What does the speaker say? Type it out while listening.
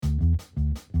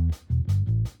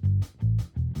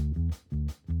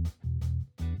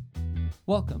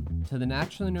Welcome to the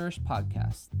Naturally Nourished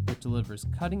podcast that delivers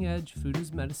cutting-edge food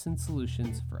as medicine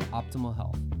solutions for optimal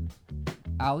health.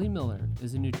 Ali Miller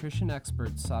is a nutrition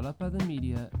expert sought out by the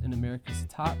media and America's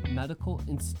top medical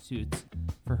institutes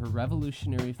for her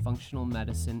revolutionary functional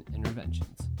medicine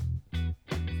interventions.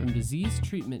 From disease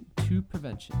treatment to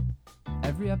prevention,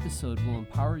 every episode will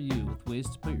empower you with ways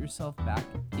to put yourself back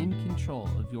in control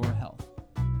of your health.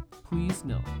 Please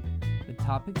note, the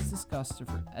topics discussed are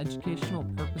for educational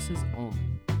purposes only.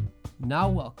 Now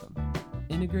welcome,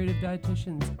 integrative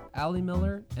dietitians Ali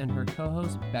Miller and her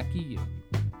co-host Becky Yu.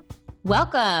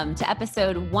 Welcome to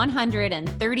episode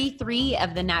 133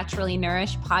 of the Naturally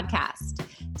Nourished podcast.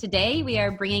 Today, we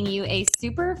are bringing you a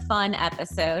super fun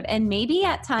episode and maybe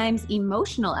at times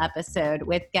emotional episode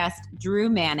with guest Drew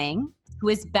Manning, who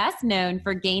is best known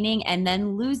for gaining and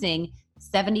then losing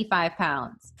 75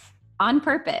 pounds on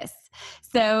purpose.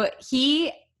 So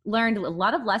he learned a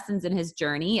lot of lessons in his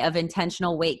journey of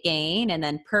intentional weight gain and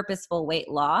then purposeful weight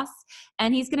loss.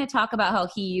 And he's going to talk about how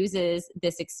he uses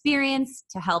this experience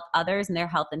to help others in their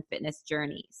health and fitness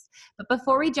journeys. But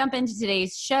before we jump into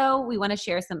today's show, we want to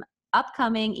share some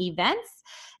upcoming events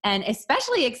and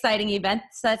especially exciting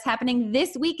events that's happening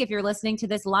this week if you're listening to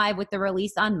this live with the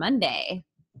release on Monday.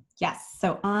 Yes.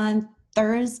 So on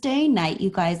Thursday night, you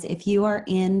guys, if you are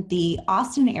in the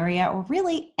Austin area or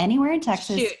really anywhere in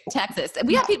Texas. Shoot, Texas.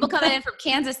 We have people coming in from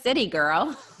Kansas City,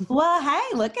 girl. Well,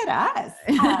 hey, look at us.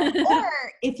 Or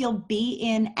if you'll be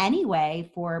in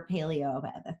anyway for Paleo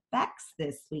Effects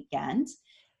this weekend,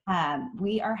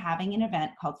 we are having an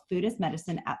event called Food as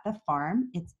Medicine at the Farm.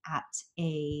 It's at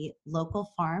a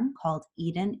local farm called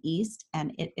Eden East,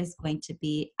 and it is going to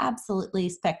be absolutely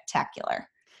spectacular.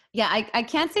 Yeah, I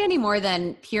can't say any more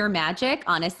than pure magic,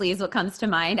 honestly, is what comes to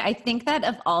mind. I think that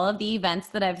of all of the events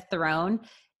that I've thrown,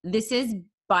 this is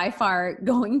by far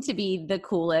going to be the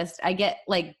coolest. I get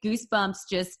like goosebumps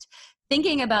just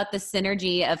thinking about the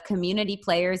synergy of community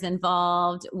players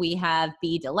involved. We have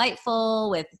Be Delightful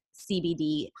with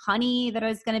CBD honey that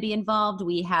is going to be involved.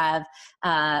 We have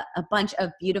a bunch of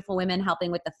beautiful women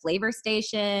helping with the flavor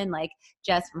station, like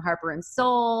Jess from Harper and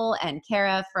Soul and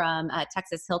Kara from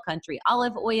Texas Hill Country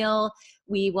Olive Oil.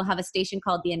 We will have a station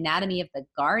called The Anatomy of the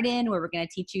Garden, where we're going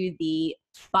to teach you the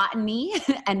botany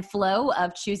and flow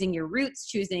of choosing your roots,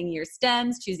 choosing your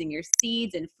stems, choosing your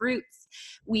seeds and fruits.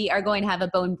 We are going to have a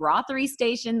bone brothery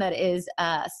station that is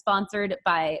sponsored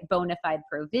by Bonafide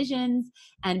Provisions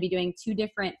and be doing two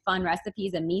different fun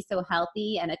recipes, a miso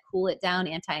healthy and a cool it down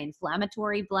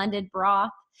anti-inflammatory blended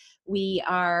broth. We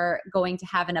are going to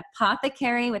have an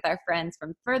apothecary with our friends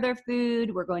from Further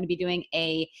Food. We're going to be doing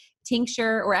a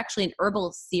tincture or actually an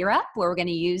herbal syrup where we're going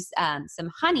to use some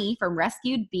honey from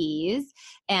rescued bees.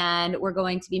 And we're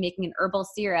going to be making an herbal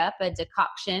syrup, a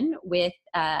decoction with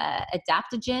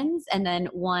adaptogens and then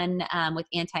one with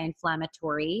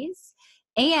anti-inflammatories.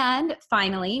 And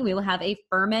finally, we will have a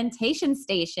fermentation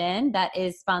station that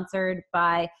is sponsored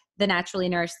by the Naturally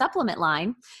Nourished supplement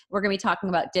line. We're going to be talking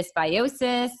about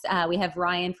dysbiosis. We have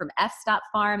Ryan from F-Stop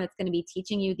Farm that's going to be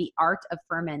teaching you the art of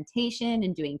fermentation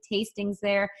and doing tastings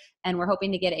there. And we're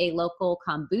hoping to get a local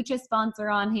kombucha sponsor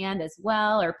on hand as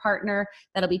well, or partner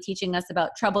that'll be teaching us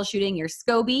about troubleshooting your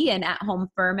SCOBY and at-home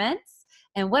ferments.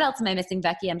 And what else am I missing,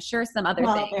 Becky? I'm sure some other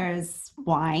things. There's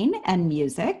wine and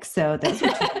music. So those are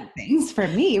two things for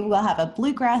me. We'll have a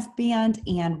bluegrass band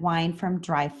and wine from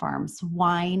Dry Farms.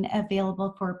 Wine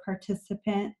available for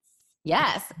participants.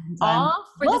 Yes. All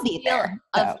for we'll the be deal there,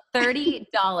 of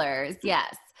 $30.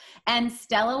 Yes. And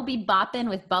Stella will be bopping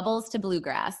with Bubbles to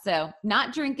Bluegrass. So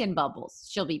not drinking bubbles.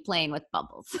 She'll be playing with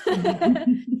bubbles,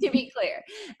 to be clear.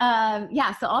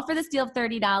 So all for this deal of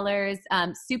 $30.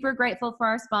 Super grateful for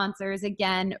our sponsors.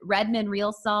 Again, Redmond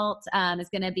Real Salt is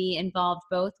going to be involved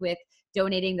both with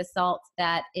donating the salt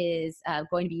that is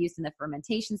going to be used in the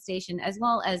fermentation station, as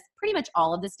well as pretty much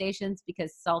all of the stations,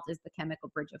 because salt is the chemical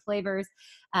bridge of flavors.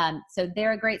 So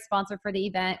they're a great sponsor for the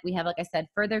event. We have, like I said,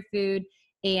 Further Food,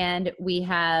 and we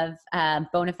have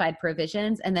Bonafide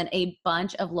Provisions, and then a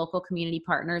bunch of local community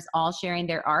partners all sharing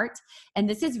their art. And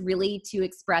this is really to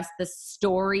express the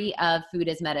story of food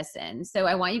as medicine. So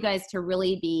I want you guys to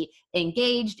really be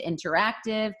engaged,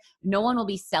 interactive. No one will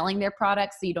be selling their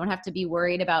products, so you don't have to be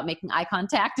worried about making eye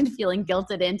contact and feeling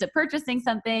guilted into purchasing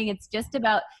something. It's just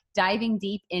about diving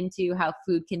deep into how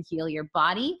food can heal your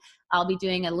body. I'll be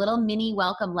doing a little mini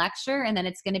welcome lecture, and then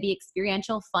it's going to be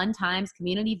experiential, fun times,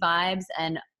 community vibes,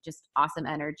 and just awesome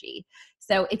energy.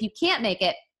 So if you can't make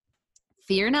it,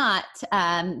 fear not.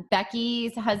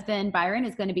 Becky's husband, Byron,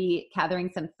 is going to be gathering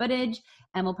some footage,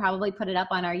 and we'll probably put it up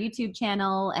on our YouTube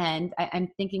channel. And I'm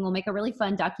thinking we'll make a really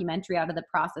fun documentary out of the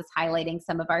process, highlighting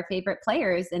some of our favorite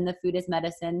players in the food as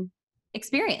medicine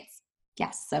experience.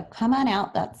 Yes. So come on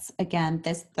out. That's again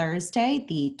this Thursday,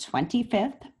 the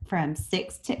 25th from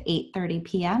 6 to 8:30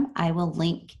 p.m. I will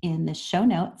link in the show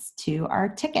notes to our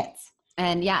tickets.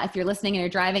 And yeah, if you're listening and you're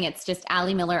driving, it's just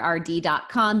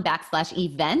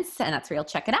alimillerrd.com/events, and that's where you'll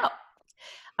check it out.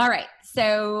 All right.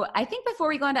 So I think before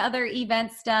we go into other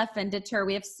event stuff and deter,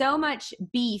 we have so much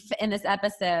beef in this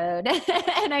episode.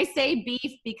 And I say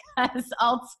beef because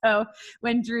also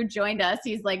when Drew joined us,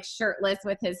 he's like shirtless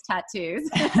with his tattoos.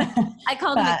 I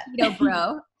called him a keto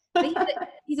bro. But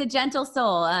he's a gentle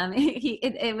soul.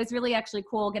 It was really actually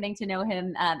cool getting to know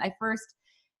him. I first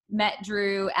met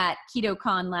Drew at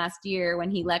KetoCon last year when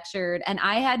he lectured, and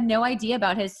I had no idea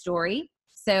about his story.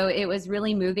 So it was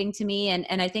really moving to me.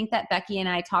 And I think that Becky and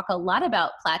I talk a lot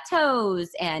about plateaus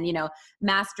and,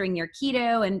 mastering your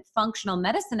keto and functional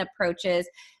medicine approaches,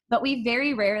 but we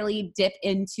very rarely dip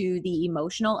into the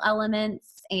emotional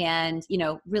elements and,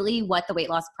 really what the weight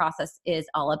loss process is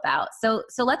all about. So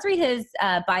let's read his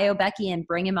bio, Becky, and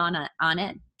bring him on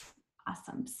in.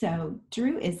 Awesome. So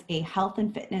Drew is a health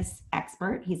and fitness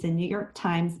expert. He's a New York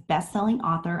Times bestselling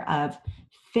author of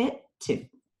Fat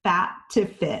to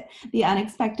Fit, The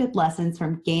Unexpected Lessons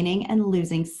from Gaining and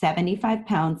Losing 75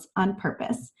 Pounds on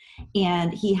Purpose.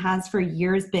 And he has for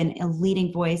years been a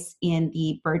leading voice in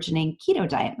the burgeoning keto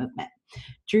diet movement.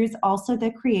 Drew's also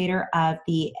the creator of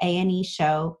the A&E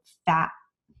show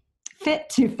Fit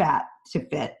to Fit.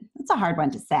 That's a hard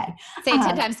one to say. Say it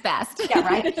 10 times fast. Yeah,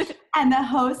 right. And the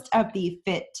host of the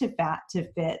Fit to Fat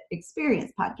to Fit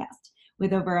Experience podcast.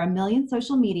 With over 1 million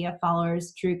social media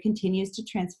followers, Drew continues to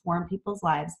transform people's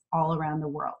lives all around the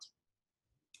world.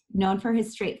 Known for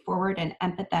his straightforward and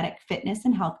empathetic fitness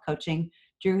and health coaching,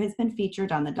 Drew has been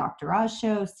featured on The Dr. Oz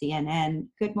Show, CNN,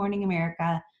 Good Morning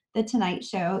America, The Tonight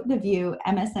Show, The View,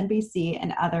 MSNBC,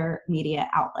 and other media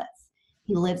outlets.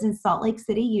 He lives in Salt Lake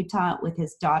City, Utah, with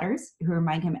his daughters, who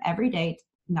remind him every day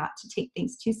not to take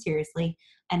things too seriously.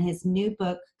 And his new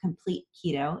book, Complete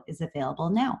Keto, is available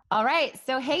now. All right.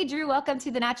 So, hey, Drew, welcome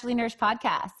to the Naturally Nourished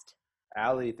podcast.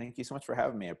 Allie, thank you so much for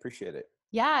having me. I appreciate it.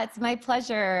 Yeah, it's my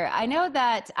pleasure. I know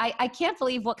that I can't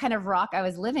believe what kind of rock I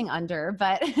was living under,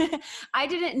 but I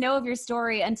didn't know of your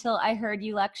story until I heard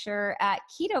you lecture at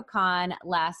KetoCon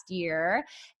last year.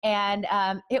 And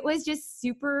it was just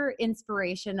super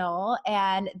inspirational.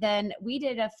 And then we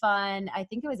did a fun, I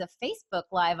think it was a Facebook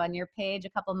Live on your page a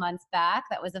couple months back.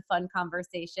 That was a fun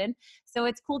conversation. So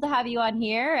it's cool to have you on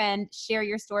here and share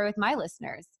your story with my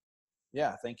listeners.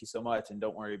 Yeah, thank you so much. And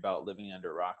don't worry about living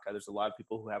under a rock. There's a lot of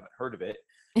people who haven't heard of it.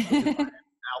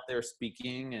 Out there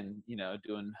speaking and,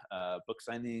 doing book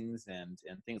signings and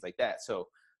things like that. So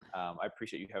I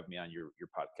appreciate you having me on your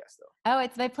podcast, though. Oh,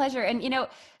 it's my pleasure. And,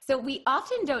 so we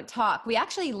often don't talk. We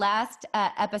actually last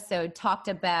episode talked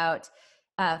about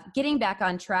getting back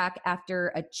on track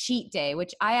after a cheat day,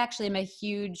 which I actually am a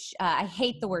huge, I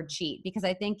hate the word cheat because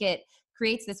I think it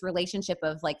creates this relationship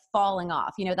of like falling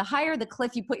off. The higher the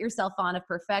cliff you put yourself on of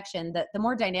perfection, the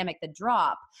more dynamic the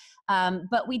drop.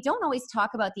 But we don't always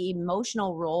talk about the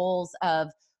emotional roles of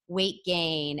weight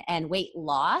gain and weight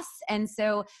loss. And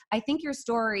so I think your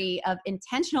story of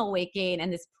intentional weight gain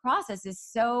and this process is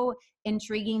so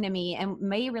intriguing to me and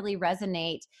may really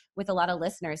resonate with a lot of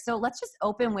listeners. So let's just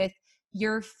open with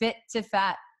your Fit to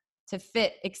Fat to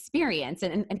Fit experience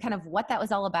and kind of what that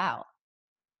was all about.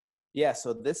 Yeah,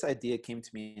 so this idea came to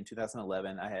me in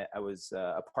 2011. I was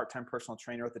a part-time personal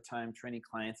trainer at the time, training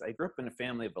clients. I grew up in a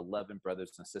family of 11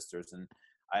 brothers and sisters, and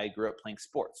I grew up playing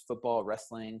sports, football,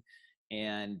 wrestling,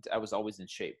 and I was always in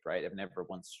shape, right? I've never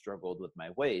once struggled with my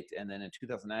weight. And then in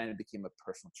 2009, I became a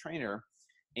personal trainer,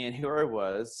 and here I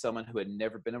was, someone who had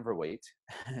never been overweight,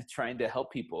 trying to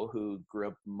help people who grew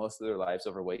up most of their lives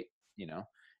overweight,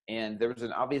 and there was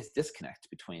an obvious disconnect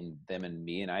between them and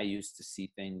me. And I used to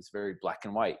see things very black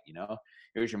and white,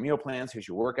 here's your meal plans, here's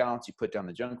your workouts, you put down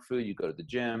the junk food, you go to the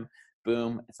gym,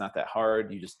 boom, it's not that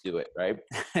hard. You just do it, right?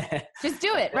 Just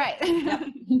do it, right?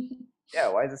 Yeah,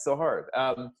 why is it so hard?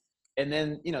 And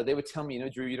then, they would tell me,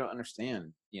 Drew, you don't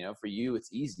understand, for you,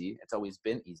 it's easy. It's always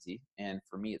been easy. And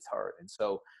for me, it's hard. And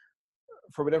so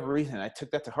for whatever reason, I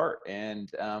took that to heart. And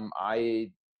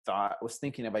I was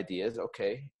thinking of ideas.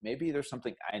 Okay, maybe there's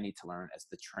something I need to learn as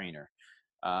the trainer,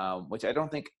 which I don't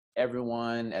think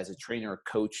everyone as a trainer or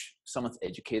coach, someone's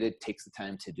educated, takes the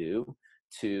time to do,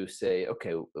 to say,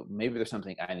 okay, maybe there's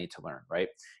something I need to learn, right?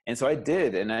 And so I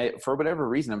did. And for whatever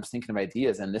reason, I was thinking of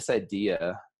ideas, and this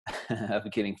idea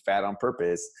of getting fat on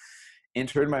purpose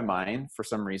entered my mind for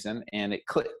some reason, and it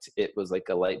clicked. It was like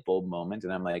a light bulb moment.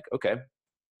 And I'm like, okay,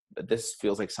 this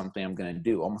feels like something I'm going to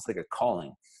do, almost like a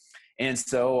calling. And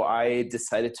so I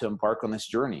decided to embark on this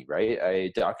journey, right?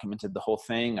 I documented the whole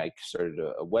thing. I started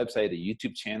a website, a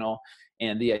YouTube channel.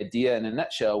 And the idea in a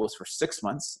nutshell was for 6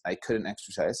 months, I couldn't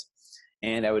exercise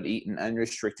and I would eat an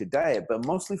unrestricted diet, but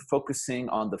mostly focusing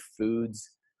on the foods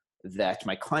that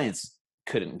my clients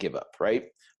couldn't give up, right?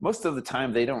 Most of the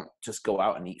time, they don't just go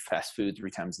out and eat fast food 3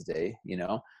 times a day, you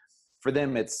know? For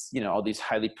them, it's, you know, all these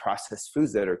highly processed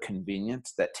foods that are convenient,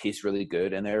 that taste really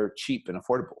good, and they're cheap and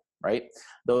affordable, right?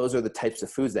 Those are the types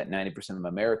of foods that 90% of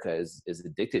America is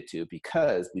addicted to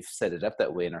because we've set it up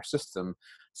that way in our system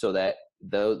so that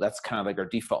that's kind of like our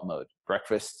default mode.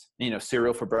 Breakfast, you know,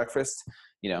 cereal for breakfast,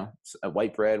 you know, a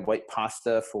white bread, white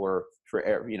pasta for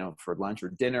you know, for lunch or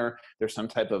dinner. There's some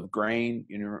type of grain.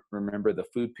 You know, remember the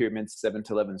food pyramid, 7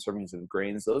 to 11 servings of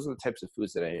grains. Those are the types of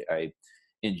foods that I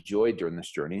enjoyed during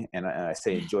this journey. And I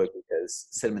say enjoy because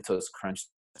Cinnamon Toast Crunch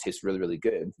tastes really, really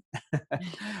good.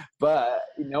 But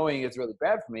knowing it's really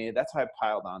bad for me, that's why I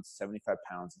piled on 75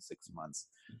 pounds in 6 months.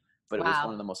 But it was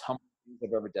one of the most humbling things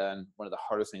I've ever done, one of the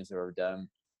hardest things I've ever done.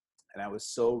 And I was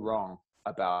so wrong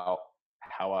about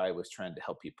how I was trying to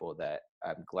help people that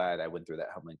I'm glad I went through that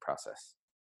humbling process.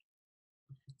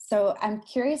 So I'm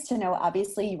curious to know,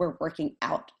 obviously you were working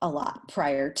out a lot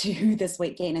prior to this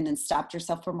weight gain and then stopped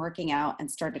yourself from working out and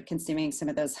started consuming some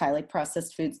of those highly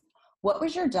processed foods. What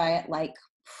was your diet like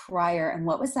prior and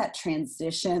what was that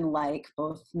transition like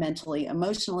both mentally,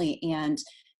 emotionally, and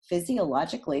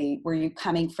physiologically? Were you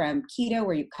coming from keto?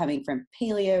 Were you coming from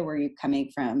paleo? Were you coming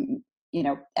from, you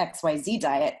know, XYZ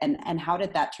diet? And how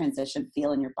did that transition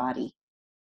feel in your body?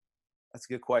 That's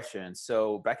a good question.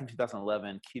 So back in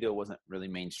 2011, keto wasn't really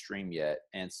mainstream yet.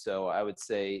 And so I would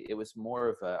say it was more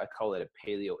of I call it a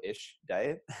paleo-ish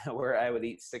diet where I would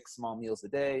eat 6 small meals a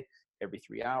day every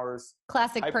 3 hours.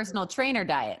 Classic personal trainer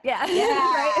diet. Yeah.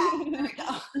 Yeah.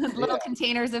 Right. Little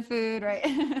containers of food, right?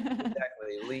 Exactly.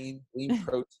 Lean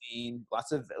protein,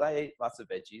 lots of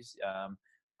veggies,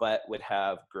 but would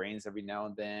have grains every now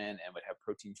and then and would have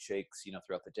protein shakes, you know,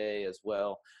 throughout the day as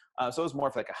well. So it was more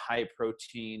of like a high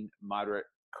protein, moderate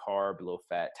carb, low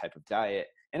fat type of diet.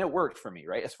 And it worked for me,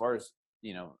 right? As far as,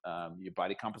 you know, your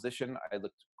body composition, I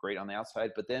looked great on the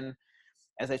outside. But then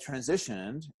as I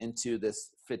transitioned into this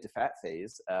fit to fat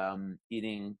phase,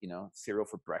 eating, you know, cereal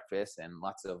for breakfast and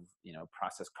lots of, you know,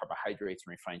 processed carbohydrates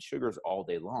and refined sugars all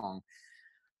day long,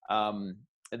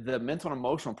 the mental and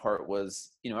emotional part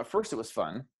was, you know, at first it was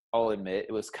fun. I'll admit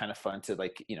it was kind of fun to,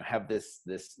 like, you know, have this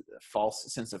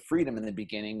false sense of freedom in the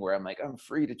beginning where I'm like, I'm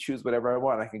free to choose whatever I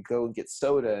want. I can go and get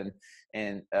soda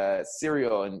and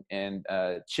cereal and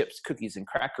chips, cookies and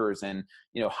crackers and,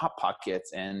 you know, Hot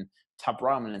Pockets and Top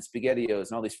Ramen and SpaghettiOs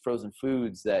and all these frozen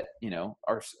foods that, you know,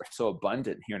 are so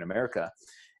abundant here in America.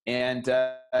 And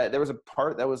there was a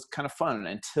part that was kind of fun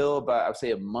until about, I would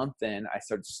say, a month in, I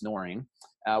started snoring,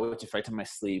 which affected my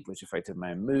sleep, which affected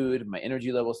my mood, my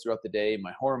energy levels throughout the day,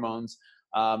 my hormones.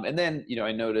 And then, you know,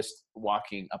 I noticed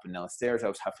walking up and down the stairs, I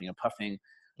was huffing and puffing,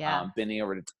 bending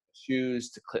over to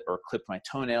shoes to clip my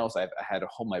toenails. I had to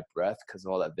hold my breath because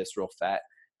of all that visceral fat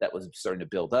that was starting to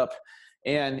build up.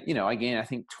 And, you know, I gained, I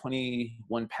think,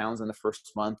 21 pounds in the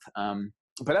first month.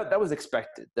 But that was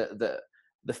expected.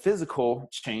 The physical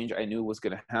change I knew was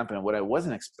going to happen. And what I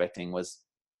wasn't expecting was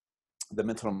the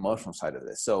mental and emotional side of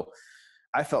this. So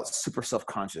I felt super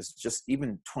self-conscious, just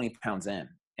even 20 pounds in.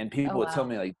 And people would tell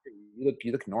me, like,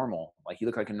 you look normal. Like, you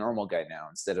look like a normal guy now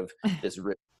instead of this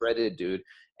shredded dude.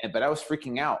 But I was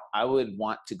freaking out. I would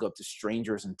want to go up to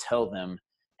strangers and tell them,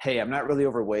 hey, I'm not really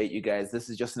overweight, you guys. This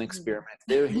is just an experiment.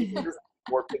 Here's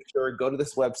a more picture. Go to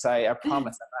this website. I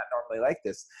promise I'm not normally like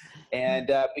this. And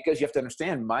because you have to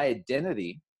understand, my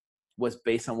identity was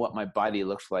based on what my body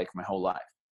looks like my whole life.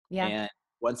 Yeah. And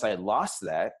once I lost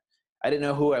that, I didn't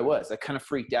know who I was. I kind of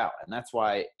freaked out. And that's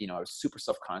why, you know, I was super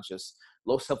self-conscious,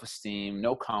 low self-esteem,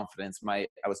 no confidence. I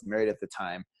was married at the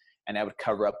time, and I would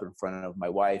cover up in front of my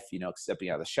wife, you know, stepping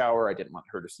out of the shower. I didn't want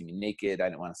her to see me naked. I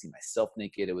didn't want to see myself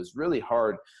naked. It was really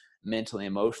hard mentally,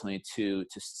 emotionally to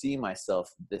see myself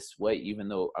this way, even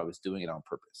though I was doing it on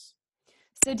purpose.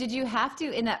 So did you have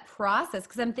to, in that process,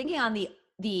 because I'm thinking on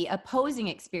the opposing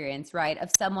experience, right, of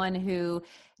someone who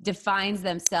defines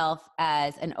themselves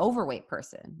as an overweight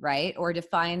person, right, or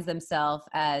defines themselves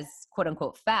as quote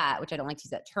unquote fat, which I don't like to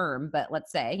use that term, but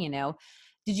let's say, you know,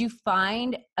 did you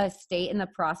find a state in the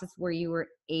process where you were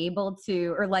able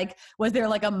to, or like, was there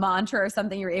like a mantra or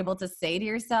something you were able to say to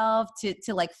yourself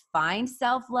to like find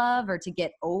self-love or to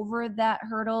get over that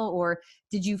hurdle? Or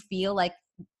did you feel like,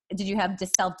 did you have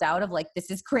just self-doubt of like, this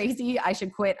is crazy, I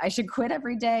should quit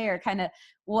every day? Or kind of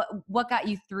what got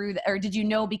you through that? Or did you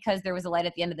know because there was a light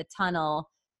at the end of the tunnel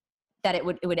that it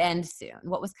would end soon?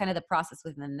 What was kind of the process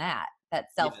within that? that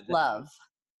Yeah, self-love.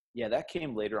 that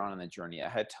came later on in the journey. I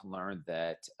had to learn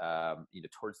that,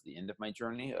 towards the end of my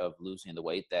journey of losing the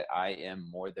weight, that I am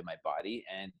more than my body.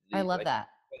 And I love like that.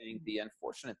 the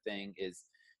unfortunate thing is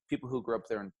people who grew up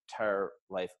their entire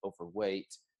life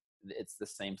overweight, it's the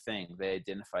same thing. They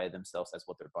identify themselves as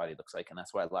what their body looks like. And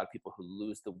that's why a lot of people who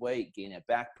lose the weight gain it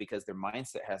back, because their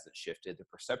mindset hasn't shifted. Their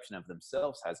perception of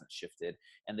themselves hasn't shifted.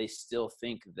 And they still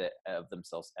think that of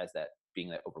themselves as that being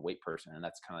that overweight person. And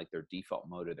that's kind of like their default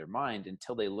mode of their mind,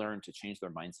 until they learn to change their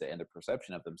mindset and their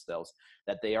perception of themselves,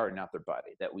 that they are not their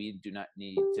body, that we do not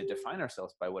need to define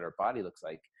ourselves by what our body looks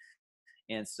like.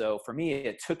 And so for me,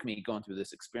 it took me going through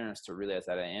this experience to realize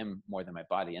that I am more than my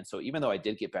body. And so even though I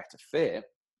did get back to fit,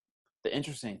 the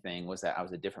interesting thing was that I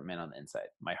was a different man on the inside.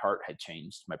 My heart had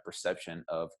changed. My perception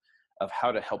of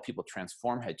how to help people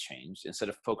transform had changed. Instead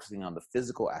of focusing on the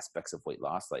physical aspects of weight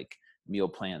loss, like meal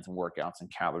plans and workouts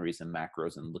and calories and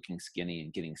macros and looking skinny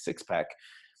and getting six pack,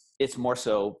 it's more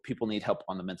so people need help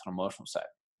on the mental and emotional side,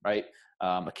 right?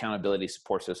 Accountability,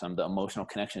 support system, the emotional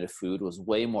connection to food was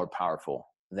way more powerful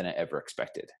than I ever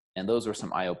expected. And those were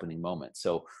some eye-opening moments.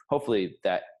 So hopefully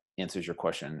that answers your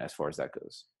question as far as that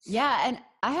goes. Yeah. And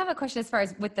I have a question as far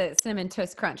as with the cinnamon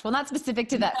toast crunch. Well, not specific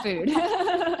to that food.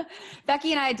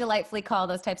 Becky and I delightfully call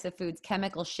those types of foods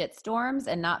chemical shit storms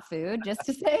and not food, just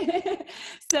to say.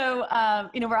 So,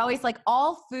 we're always like,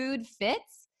 all food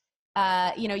fits.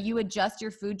 You adjust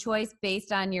your food choice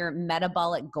based on your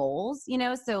metabolic goals,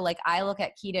 so like I look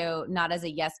at keto not as a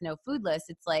yes, no food list.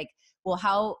 It's like, well,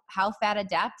 how fat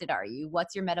adapted are you?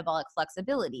 What's your metabolic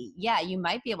flexibility? Yeah, you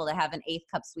might be able to have an eighth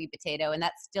cup sweet potato and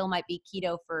that still might be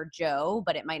keto for Joe,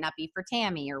 but it might not be for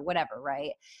Tammy or whatever,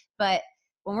 right? But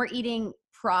when we're eating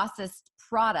processed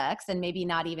products and maybe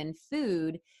not even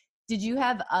food, did you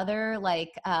have other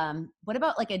what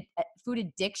about like a food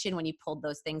addiction when you pulled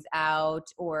those things out,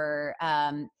 or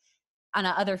on a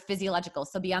other physiological,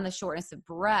 so beyond the shortness of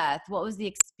breath, what was the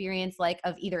experience like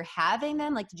of either having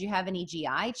them? Like, did you have any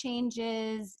GI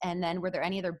changes? And then were there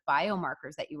any other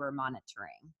biomarkers that you were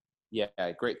monitoring? Yeah,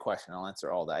 great question. I'll answer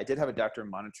all that. I did have a doctor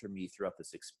monitor me throughout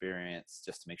this experience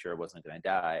just to make sure I wasn't going to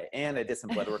die. And I did some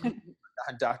blood work on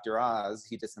Dr. Oz.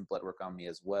 He did some blood work on me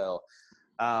as well.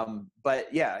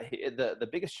 But yeah, the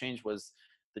biggest change was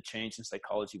the change in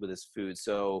psychology with his food.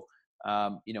 So,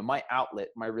 my outlet,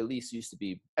 my release used to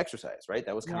be exercise, right?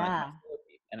 That was kind of like my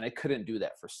therapy. And I couldn't do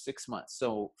that for 6 months.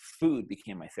 So food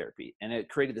became my therapy. And it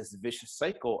created this vicious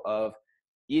cycle of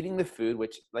eating the food,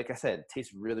 which, like I said,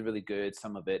 tastes really, really good.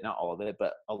 Some of it, not all of it,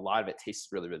 but a lot of it tastes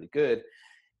really, really good.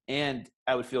 And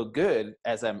I would feel good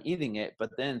as I'm eating it. But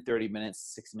then 30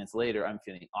 minutes, 60 minutes later, I'm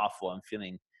feeling awful. I'm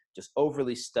feeling just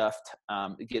overly stuffed.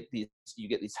 You get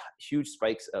these huge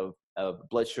spikes of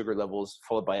blood sugar levels,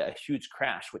 followed by a huge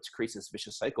crash, which creates this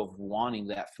vicious cycle of wanting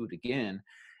that food again.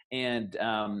 And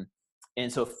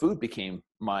so food became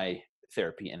my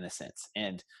therapy in a sense.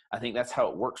 And I think that's how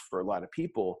it works for a lot of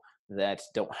people that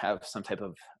don't have some type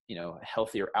of,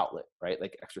 healthier outlet, right?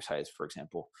 Like exercise, for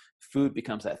example. Food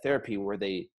becomes that therapy where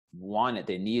they want it,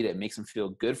 they need it. It makes them feel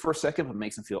good for a second, but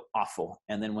makes them feel awful.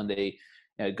 And then when they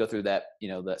go through that,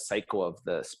 the cycle of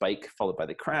the spike followed by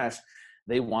the crash,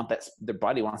 they want that, their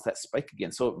body wants that spike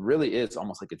again. So it really is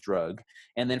almost like a drug.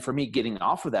 And then for me, getting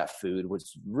off of that food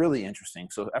was really interesting.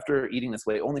 So after eating this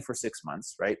way only for 6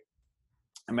 months, right?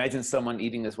 Imagine someone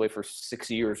eating this way for 6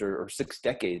 years or 6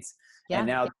 decades. Yeah. And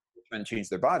now they're trying to change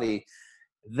their body.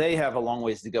 They have a long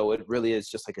ways to go. It really is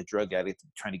just like a drug addict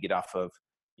trying to get off of,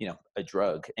 a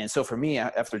drug. And so for me,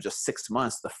 after just 6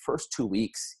 months, the first 2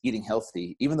 weeks eating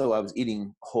healthy, even though I was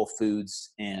eating whole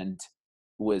foods and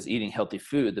was eating healthy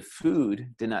food, the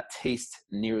food did not taste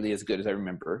nearly as good as I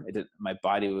remember. My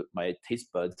body, my taste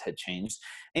buds had changed.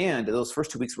 And those first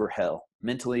 2 weeks were hell,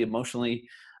 mentally, emotionally.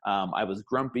 I was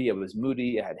grumpy. I was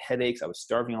moody. I had headaches. I was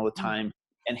starving all the time.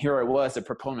 And here I was, a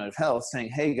proponent of health, saying,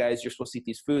 hey guys, you're supposed to eat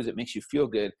these foods. It makes you feel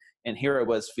good. And here I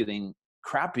was feeling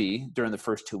crappy during the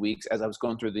first 2 weeks as I was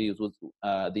going through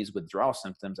these withdrawal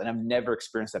symptoms. And I've never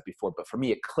experienced that before, but for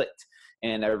me, it clicked.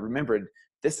 And I remembered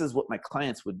this is what my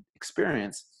clients would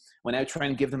experience when I try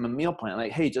and give them a meal plan.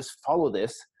 Like, hey, just follow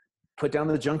this, put down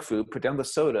the junk food, put down the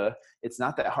soda. It's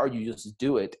not that hard. You just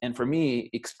do it. And for me,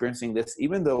 experiencing this,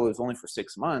 even though it was only for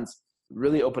 6 months,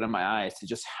 really opened my eyes to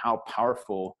just how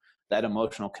powerful that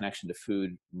emotional connection to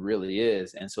food really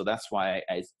is. And so that's why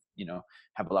I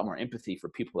have a lot more empathy for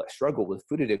people that struggle with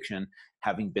food addiction,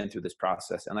 having been through this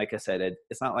process. And like I said,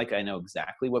 it's not like I know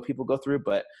exactly what people go through,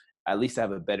 but at least I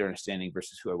have a better understanding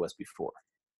versus who I was before.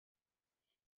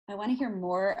 I want to hear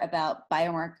more about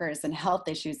biomarkers and health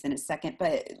issues in a second,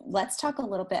 but let's talk a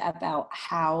little bit about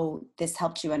how this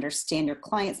helped you understand your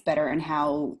clients better and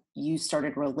how you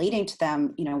started relating to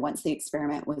them, once the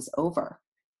experiment was over.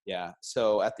 Yeah.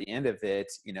 So at the end of it,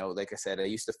 like I said, I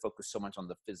used to focus so much on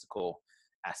the physical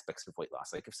aspects of weight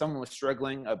loss. Like if someone was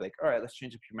struggling, I'd be like, all right, let's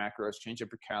change up your macros, change up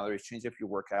your calories, change up your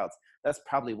workouts. That's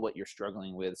probably what you're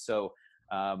struggling with. So,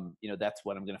 that's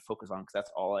what I'm going to focus on because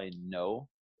that's all I know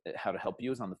how to help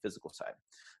you is on the physical side.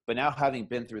 But now having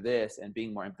been through this and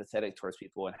being more empathetic towards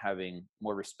people and having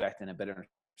more respect and a better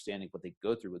understanding what they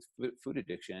go through with food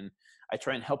addiction, I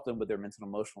try and help them with their mental and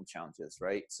emotional challenges,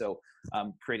 right? So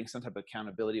creating some type of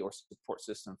accountability or support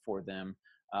system for them,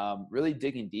 really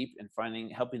digging deep and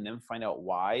helping them find out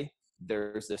why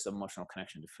there's this emotional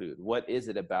connection to food. What is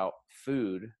it about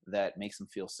food that makes them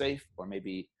feel safe, or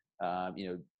maybe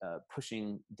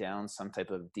pushing down some type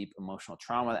of deep emotional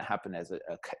trauma that happened as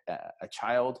a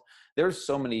child. There's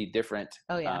so many different,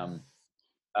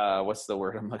 what's the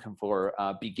word I'm looking for?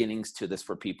 Beginnings to this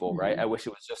for people, right? I wish it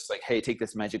was just like, hey, take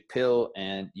this magic pill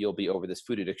and you'll be over this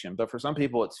food addiction. But for some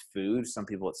people it's food, some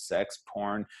people it's sex,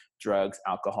 porn, drugs,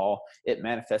 alcohol. It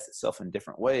manifests itself in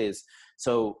different ways.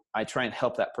 So I try and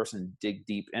help that person dig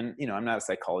deep. And, I'm not a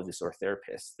psychologist or a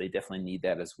therapist. They definitely need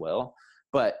that as well.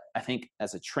 But I think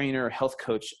as a trainer, health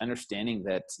coach, understanding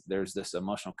that there's this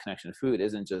emotional connection to food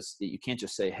isn't just, you can't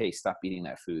just say, hey, stop eating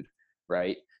that food,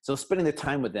 right? So spending the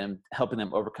time with them, helping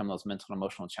them overcome those mental and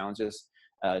emotional challenges,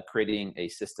 creating a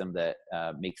system that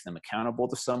makes them accountable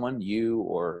to someone, you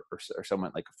or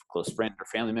someone like a close friend or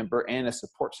family member, and a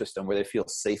support system where they feel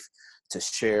safe to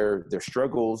share their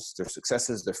struggles, their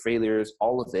successes, their failures,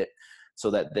 all of it, so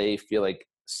that they feel like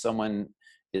someone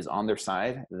is on their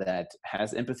side that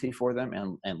has empathy for them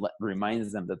and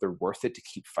reminds them that they're worth it to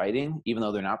keep fighting, even though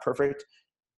they're not perfect,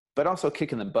 but also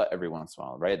kicking the butt every once in a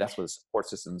while, right? That's what a support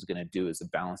system is going to do, is a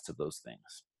balance of those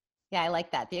things. Yeah, I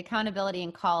like that. The accountability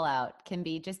and call out can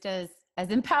be just as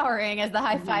empowering as the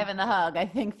high five and the hug, I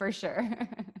think, for sure.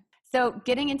 So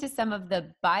getting into some of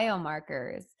the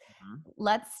biomarkers,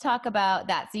 let's talk about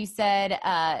that. So you said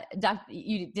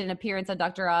you did an appearance on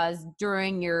Dr. Oz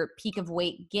during your peak of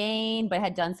weight gain, but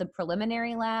had done some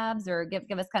preliminary labs, or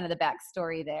give us kind of the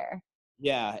backstory there.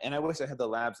 Yeah, and I wish I had the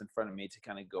labs in front of me to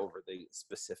kind of go over the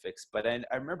specifics. But I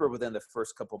remember within the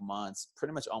first couple months,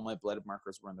 pretty much all my blood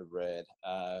markers were in the red.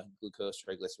 Glucose,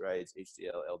 triglycerides,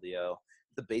 HDL, LDL,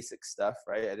 the basic stuff,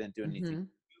 right? I didn't do anything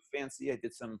too fancy. I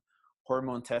did some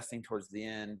hormone testing towards the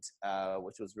end,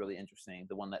 which was really interesting.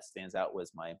 The one that stands out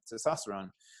was my testosterone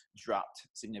dropped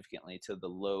significantly to the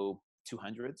low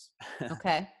 200s.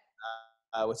 Okay.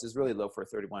 Which is really low for a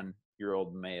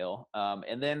 31-year-old male.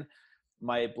 And then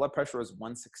my blood pressure was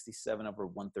 167 over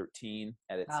 113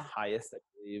 at its highest, I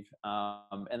believe.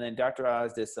 And then Dr.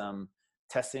 Oz did some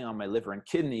testing on my liver and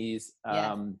kidneys.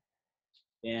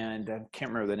 And I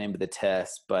can't remember the name of the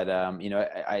test, but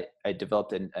I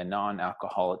developed a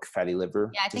non-alcoholic fatty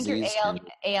liver. Yeah, I think disease.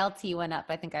 your ALT went up.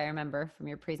 I think I remember from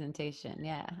your presentation.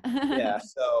 Yeah. Yeah.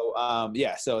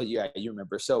 So you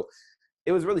remember. So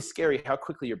it was really scary how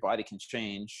quickly your body can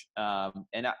change.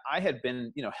 And I had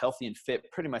been, healthy and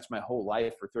fit pretty much my whole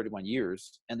life for 31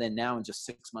 years. And then now in just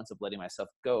 6 months of letting myself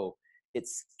go,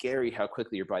 it's scary how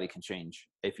quickly your body can change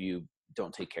if you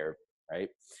don't take care of it, right?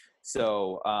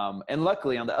 So, and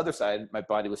luckily on the other side, my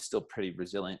body was still pretty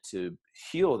resilient to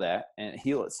heal that and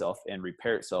heal itself and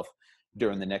repair itself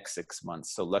during the next 6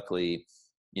 months. So luckily,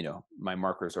 my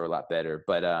markers are a lot better,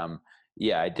 but,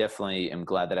 I definitely am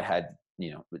glad that I had,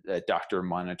 a doctor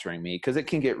monitoring me, because it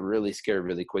can get really scary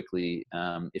really quickly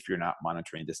if you're not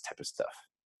monitoring this type of stuff.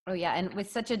 Oh yeah. And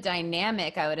with such a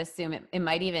dynamic, I would assume it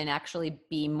might even actually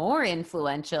be more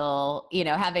influential,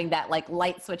 having that like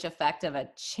light switch effect of a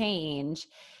change.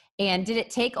 And did it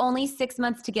take only 6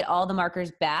 months to get all the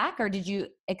markers back, or did you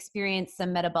experience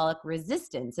some metabolic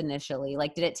resistance initially?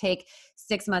 Like, did it take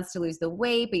 6 months to lose the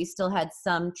weight, but you still had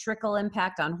some trickle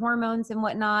impact on hormones and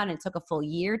whatnot, and it took a full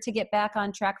year to get back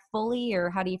on track fully? Or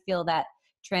how do you feel that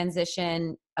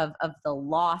transition of the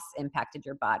loss impacted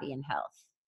your body and health?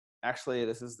 Actually,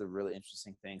 this is the really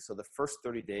interesting thing. So the first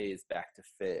 30 days back to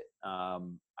fit, I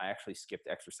actually skipped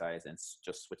exercise and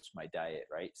just switched my diet,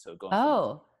 right? So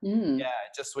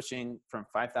just switching from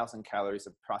 5,000 calories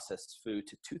of processed food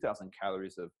to 2,000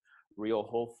 calories of real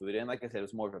whole food. And like I said, it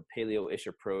was more of a paleo-ish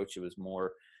approach. It was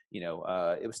more, it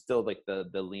was still like the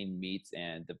lean meats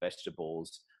and the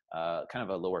vegetables, kind of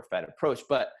a lower fat approach.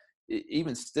 But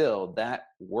even still, that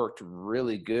worked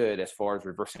really good as far as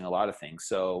reversing a lot of things.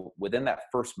 So within that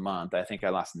first month, I think I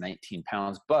lost 19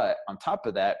 pounds. But on top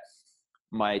of that,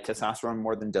 my testosterone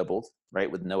more than doubled, right,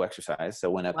 with no exercise. So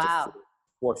went up to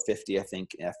 450, I think,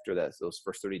 after those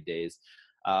first 30 days.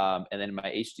 And then my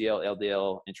HDL,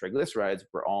 LDL, and triglycerides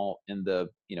were all in the,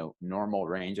 normal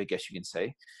range, I guess you can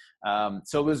say.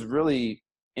 So it was really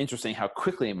interesting how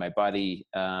quickly my body,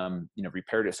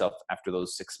 repaired itself after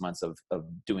those 6 months of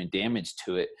doing damage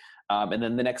to it. And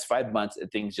then the next 5 months,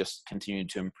 things just continued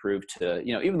to improve to,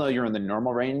 even though you're in the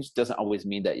normal range, doesn't always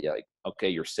mean that you're like, okay,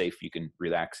 you're safe, you can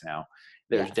relax now.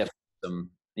 There's definitely some,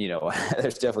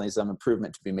 there's definitely some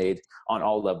improvement to be made on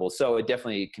all levels. So it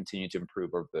definitely continued to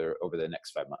improve over the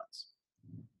next 5 months.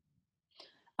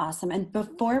 Awesome. And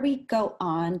before we go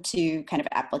on to kind of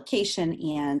application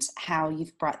and how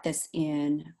you've brought this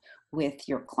in with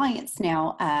your clients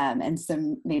now, and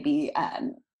some maybe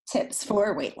tips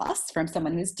for weight loss from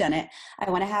someone who's done it,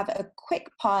 I want to have a quick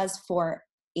pause for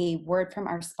a word from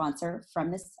our sponsor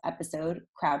from this episode,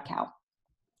 CrowdCow.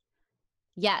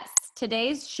 Yes,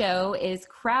 today's show is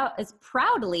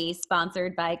proudly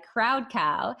sponsored by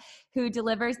CrowdCow, who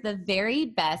delivers the very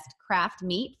best craft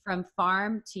meat from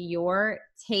farm to your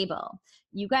table.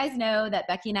 You guys know that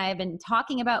Becky and I have been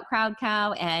talking about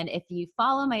CrowdCow, and if you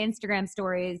follow my Instagram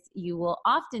stories, you will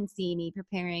often see me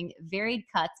preparing varied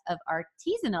cuts of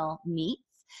artisanal meats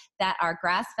that are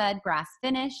grass-fed,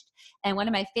 grass-finished. And one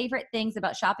of my favorite things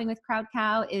about shopping with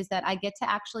CrowdCow is that I get to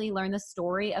actually learn the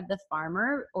story of the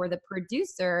farmer or the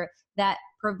producer that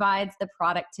provides the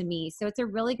product to me. So it's a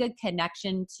really good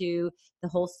connection to the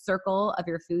whole circle of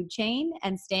your food chain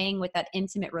and staying with that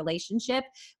intimate relationship,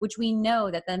 which we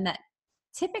know that then that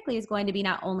typically is going to be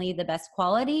not only the best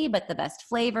quality, but the best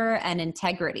flavor and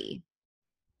integrity.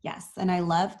 Yes. And I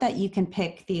love that you can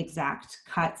pick the exact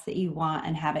cuts that you want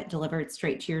and have it delivered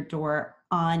straight to your door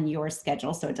on your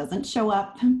schedule. So it doesn't show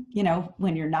up,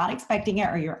 when you're not expecting it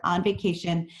or you're on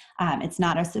vacation. It's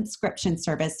not a subscription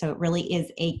service. So it really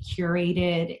is a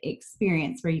curated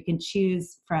experience where you can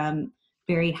choose from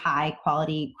very high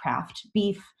quality craft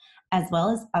beef, as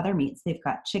well as other meats. They've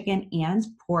got chicken and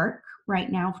pork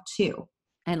right now too.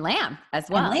 And lamb as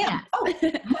well. And lamb.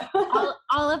 Yes. Oh.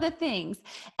 all of the things.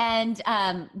 And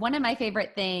one of my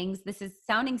favorite things, this is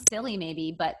sounding silly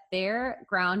maybe, but their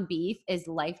ground beef is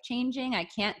life-changing. I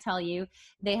can't tell you.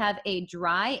 They have a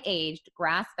dry-aged,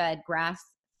 grass-fed,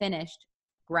 grass-finished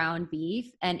ground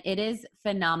beef, and it is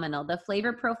phenomenal. The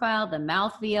flavor profile, the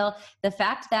mouthfeel, the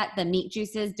fact that the meat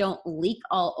juices don't leak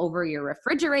all over your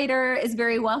refrigerator is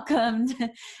very welcomed,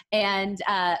 and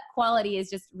quality is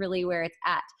just really where it's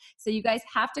at. So you guys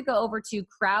have to go over to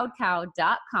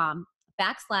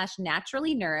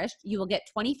crowdcow.com/naturally nourished. You will get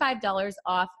 $25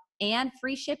 off and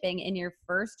free shipping in your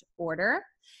first order.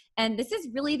 And this is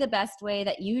really the best way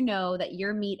that you know that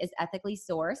your meat is ethically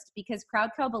sourced, because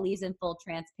CrowdCow believes in full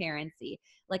transparency.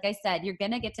 Like I said, you're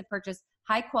going to get to purchase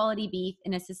high quality beef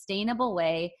in a sustainable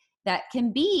way that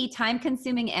can be time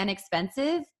consuming and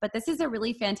expensive, but this is a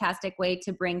really fantastic way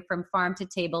to bring from farm to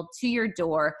table to your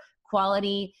door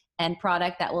quality and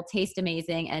product that will taste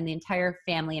amazing, and the entire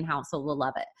family and household will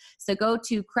love it. So go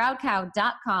to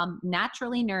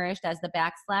crowdcow.com/naturally nourished as the /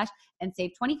 and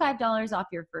save $25 off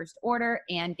your first order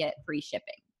and get free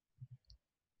shipping.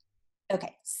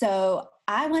 Okay, so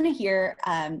I want to hear,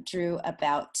 Drew,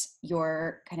 about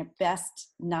your kind of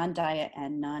best non-diet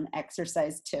and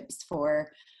non-exercise tips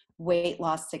for weight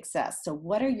loss success. So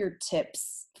what are your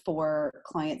tips for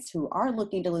clients who are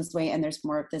looking to lose weight and there's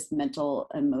more of this mental,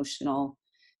 emotional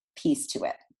piece to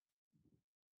it?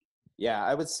 Yeah,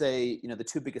 I would say, the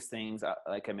two biggest things,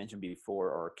 like I mentioned before,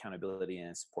 are accountability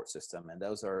and support system. And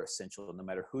those are essential no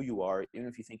matter who you are. Even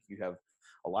if you think you have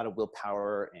a lot of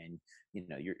willpower and,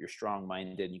 you're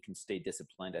strong-minded and you can stay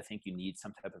disciplined, I think you need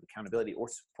some type of accountability or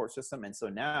support system. And so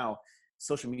now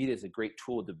social media is a great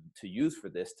tool to use for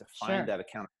this, to find that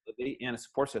accountability and a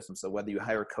support system. So whether you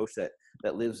hire a coach that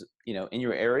lives, in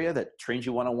your area, that trains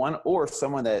you one-on-one, or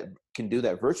someone that can do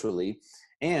that virtually.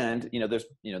 And, there's,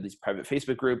 these private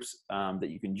Facebook groups that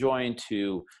you can join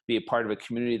to be a part of a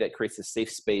community that creates a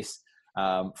safe space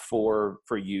for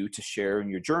you to share in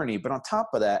your journey. But on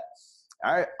top of that,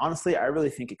 I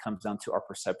really think it comes down to our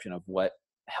perception of what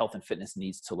health and fitness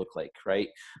needs to look like, right?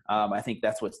 I think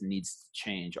that's what needs to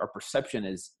change. Our perception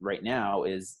is right now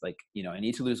is like, I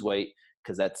need to lose weight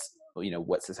because that's,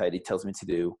 what society tells me to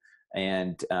do.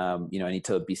 And, I need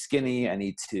to be skinny. I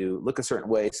need to look a certain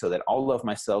way so that I'll love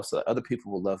myself, so that other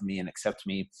people will love me and accept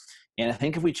me. And I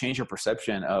think if we change our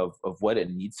perception of what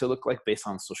it needs to look like based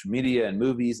on social media and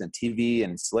movies and TV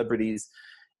and celebrities,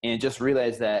 and just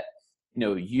realize that,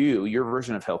 your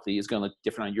version of healthy is going to look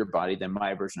different on your body than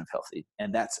my version of healthy.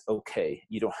 And that's okay.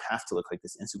 You don't have to look like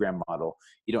this Instagram model.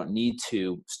 You don't need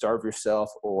to starve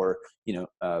yourself or,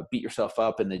 beat yourself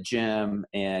up in the gym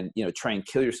and, try and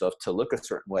kill yourself to look a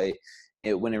certain way.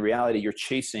 when in reality you're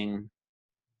chasing,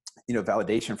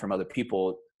 validation from other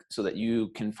people so that you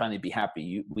can finally be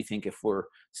happy. We think if we're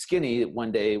skinny,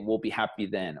 one day we'll be happy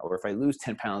then, or if I lose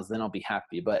 10 pounds, then I'll be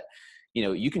happy. But,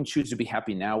 you can choose to be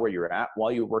happy now where you're at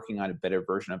while you're working on a better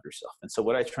version of yourself. And so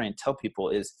what I try and tell people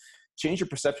is change your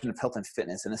perception of health and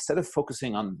fitness. And instead of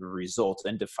focusing on the results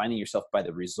and defining yourself by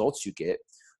the results you get,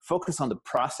 focus on the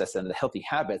process and the healthy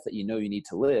habits that you need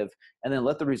to live, and then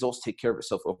let the results take care of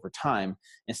itself over time,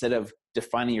 instead of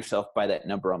defining yourself by that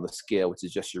number on the scale, which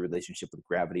is just your relationship with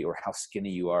gravity or how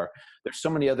skinny you are. There's so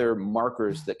many other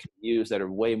markers that can be used that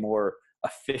are way more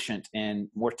efficient and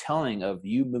more telling of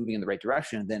you moving in the right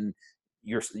direction than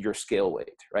your scale weight,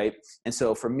 right? And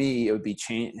so for me, it would be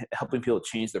helping people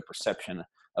change their perception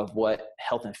of what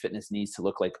health and fitness needs to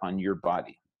look like on your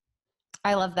body.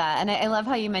 I love that. And I love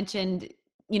how you mentioned,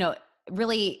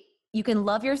 really you can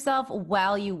love yourself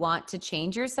while you want to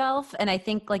change yourself. And I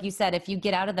think, like you said, if you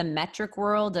get out of the metric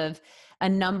world of a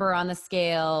number on the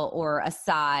scale or a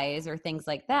size or things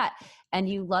like that, and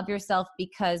you love yourself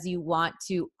because you want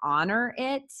to honor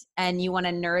it and you want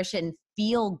to nourish it and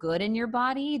feel good in your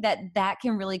body, that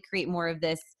can really create more of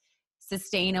this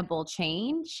sustainable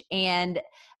change. And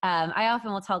I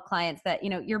often will tell clients that,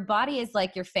 your body is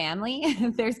like your family.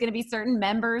 There's going to be certain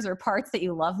members or parts that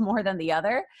you love more than the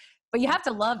other, but you have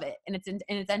to love it in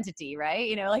its entity,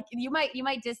 right? Like you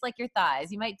might dislike your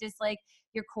thighs, you might dislike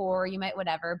your core, you might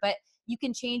whatever, but you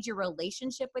can change your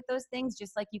relationship with those things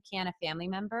just like you can a family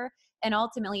member. And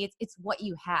ultimately it's what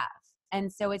you have.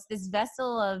 And so it's this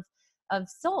vessel of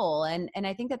soul. And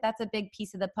I think that that's a big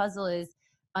piece of the puzzle, is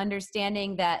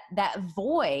understanding that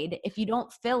void, if you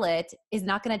don't fill it, is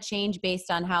not going to change based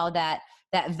on how that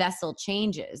vessel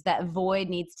changes. That void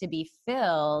needs to be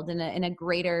filled in a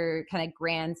greater kind of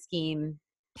grand scheme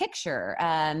picture.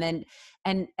 And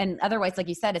otherwise, like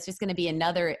you said, it's just going to be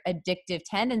another addictive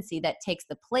tendency that takes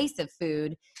the place of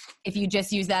food if you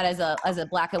just use that as a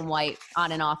black and white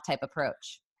on and off type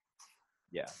approach.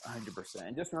 Yeah, 100%.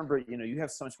 And just remember, you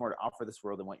have so much more to offer this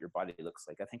world than what your body looks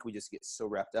like. I think we just get so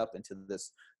wrapped up into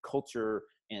this culture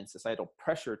and societal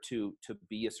pressure to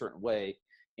be a certain way.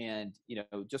 And,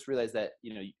 just realize that,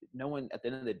 no one, at the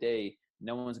end of the day,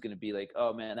 no one's going to be like,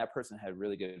 oh man, that person had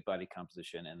really good body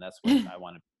composition and that's what I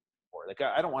want to be for. Like,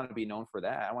 I don't want to be known for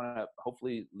that. I want to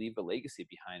hopefully leave a legacy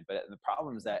behind. But the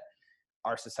problem is that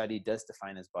our society does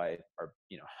define us by our,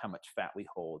 how much fat we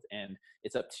hold. And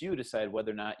it's up to you to decide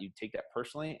whether or not you take that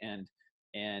personally and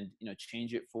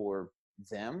change it for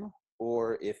them,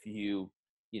 or if you,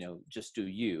 just do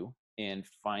you and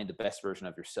find the best version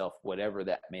of yourself, whatever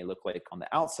that may look like on the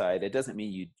outside. It doesn't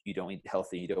mean you don't eat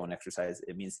healthy, you don't exercise.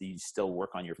 It means that you still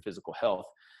work on your physical health.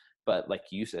 But like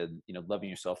you said, loving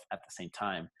yourself at the same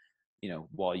time,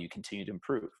 while you continue to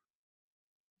improve.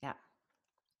 Yeah.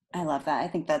 I love that. I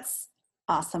think that's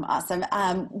awesome.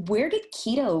 Where did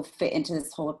keto fit into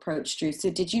this whole approach, Drew? So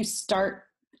did you start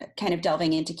kind of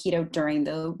delving into keto during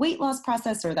the weight loss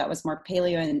process, or that was more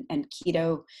paleo and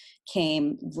keto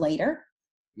came later?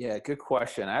 Yeah, good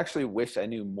question. I actually wish I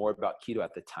knew more about keto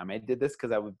at the time I did this,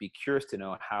 because I would be curious to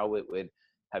know how it would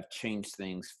have changed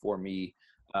things for me.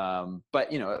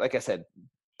 But, like I said,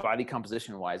 body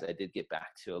composition wise, I did get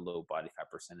back to a low body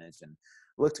fat percentage and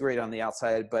looked great on the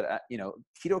outside. But,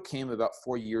 keto came about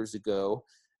 4 years ago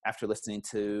after listening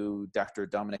to Dr.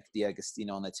 Dominic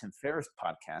D'Agostino on the Tim Ferriss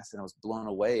podcast. And I was blown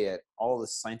away at all the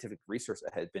scientific research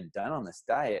that had been done on this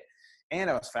diet. And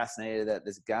I was fascinated that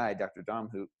this guy, Dr. Dom,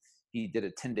 who he did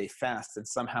a 10-day fast and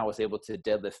somehow was able to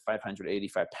deadlift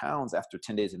 585 pounds after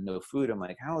 10 days of no food. I'm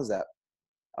like, how is that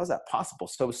possible?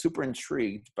 So I was super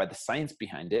intrigued by the science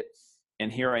behind it.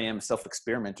 And here I am, a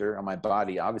self-experimenter on my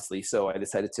body, obviously. So I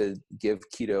decided to give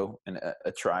keto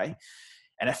a try.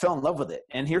 And I fell in love with it.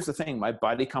 And here's the thing, my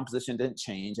body composition didn't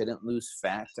change. I didn't lose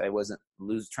fat. I wasn't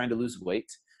trying to lose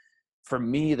weight. For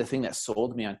me, the thing that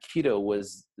sold me on keto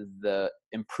was the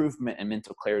improvement in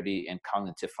mental clarity and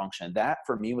cognitive function. That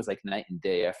for me was like night and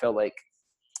day. I felt like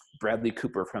Bradley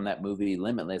Cooper from that movie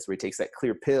Limitless, where he takes that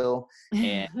clear pill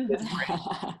and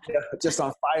just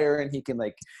on fire, and he can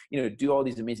do all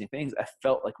these amazing things. I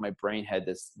felt like my brain had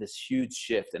this huge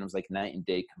shift, and it was like night and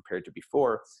day compared to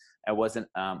before. I wasn't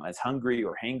as hungry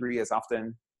or hangry as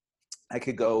often. I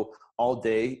could go all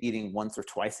day eating once or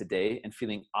twice a day and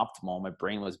feeling optimal. My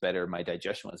brain was better. My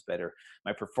digestion was better.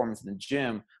 My performance in the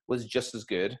gym was just as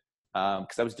good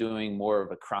because I was doing more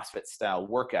of a CrossFit style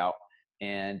workout.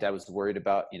 And I was worried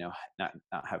about, not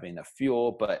having enough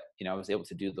fuel, but, I was able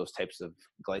to do those types of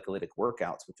glycolytic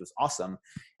workouts, which was awesome.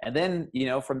 And then,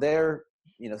 from there,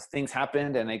 things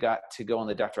happened and I got to go on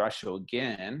the Dr. Oz show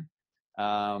again.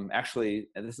 Actually,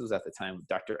 and this was at the time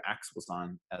Dr. Axe was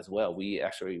on as well. We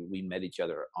met each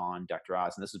other on Dr.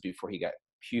 Oz, and this was before he got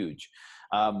huge.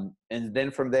 And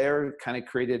then from there, kind of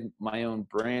created my own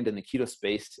brand in the keto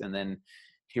space. And then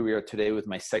here we are today with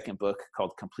my second book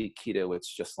called Complete Keto,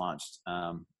 which just launched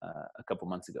a couple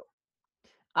months ago.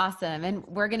 Awesome. And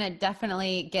we're going to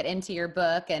definitely get into your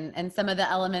book and some of the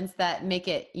elements that make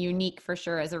it unique for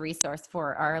sure as a resource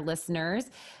for our listeners.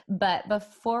 But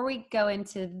before we go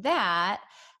into that,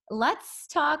 let's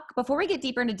talk, before we get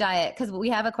deeper into diet, because we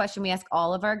have a question we ask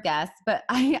all of our guests, but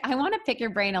I want to pick your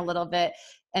brain a little bit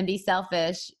and be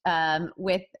selfish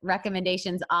with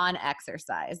recommendations on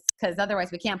exercise, because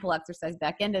otherwise we can't pull exercise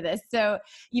back into this. So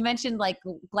you mentioned like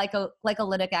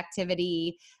glycolytic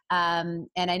activity. And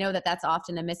I know that that's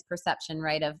often a misperception,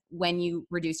 right? Of when you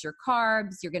reduce your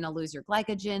carbs, you're going to lose your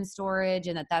glycogen storage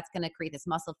and that's going to create this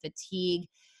muscle fatigue.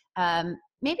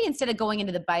 Maybe instead of going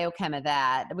into the biochem of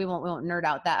that, we won't nerd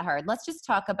out that hard. Let's just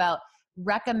talk about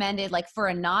recommended, like for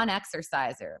a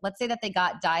non-exerciser. Let's say that they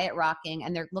got diet rocking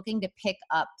and they're looking to pick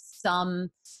up some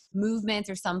movements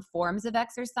or some forms of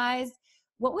exercise.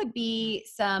 What would be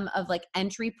some of like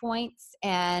entry points?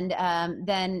 And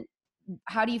then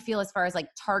how do you feel as far as like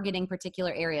targeting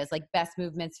particular areas, like best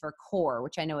movements for core,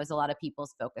 which I know is a lot of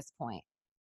people's focus point?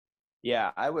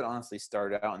 Yeah, I would honestly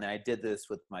start out, and I did this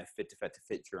with my Fit to Fat to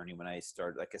Fit journey when I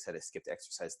started. Like I said, I skipped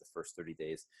exercise the first 30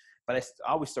 days, but I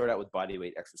always start out with body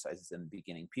weight exercises in the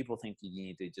beginning. People think you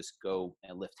need to just go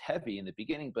and lift heavy in the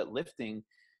beginning, but lifting,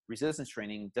 resistance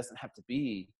training doesn't have to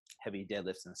be heavy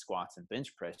deadlifts and squats and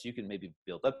bench press. You can maybe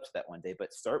build up to that one day,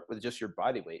 but start with just your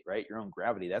body weight, right? Your own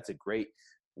gravity. That's a great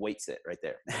weight set right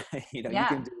there. You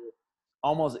can do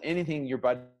almost anything your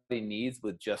body needs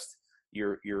with just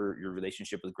your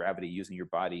relationship with gravity, using your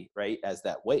body, right, as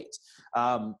that weight.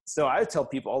 So I would tell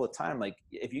people all the time, like,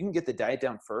 if you can get the diet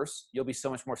down first, you'll be so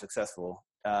much more successful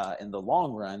in the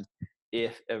long run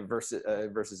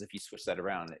versus if you switch that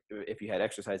around. If you had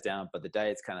exercise down, but the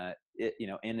diet's kind of,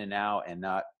 in and out and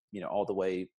not, all the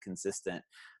way consistent,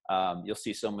 you'll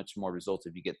see so much more results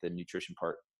if you get the nutrition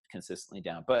part consistently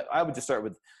down. But I would just start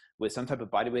with some type of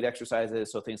bodyweight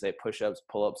exercises. So things like push-ups,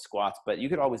 pull-ups, squats, but you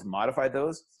could always modify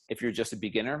those if you're just a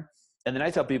beginner. And then I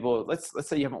tell people, let's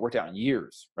say you haven't worked out in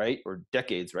years, right? Or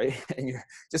decades, right? And you're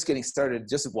just getting started.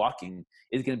 Just walking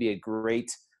is going to be a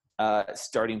great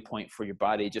starting point for your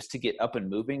body, just to get up and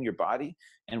moving your body.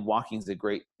 And walking is a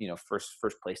great,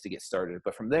 first place to get started.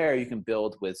 But from there, you can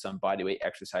build with some bodyweight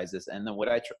exercises. And then what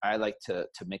I like to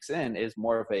mix in is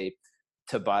more of a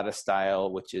Tabata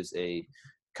style, which is a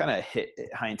kind of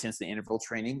high intensity interval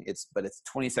training. It's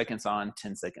 20 seconds on,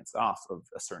 10 seconds off of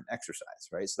a certain exercise,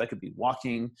 right? So that could be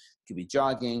walking, it could be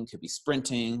jogging, it could be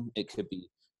sprinting, it could be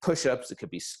push-ups, it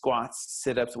could be squats,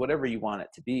 sit-ups, whatever you want it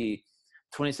to be.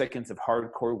 20 seconds of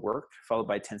hardcore work followed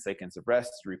by 10 seconds of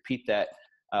rest. Repeat that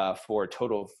for a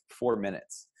total of 4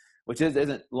 minutes, which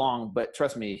isn't long, but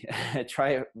trust me,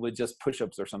 try it with just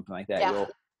push-ups or something like that. Yeah.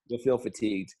 You'll feel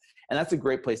fatigued. And that's a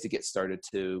great place to get started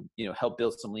to, help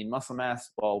build some lean muscle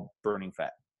mass while burning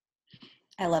fat.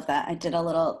 I love that. I did a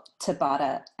little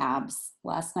Tabata abs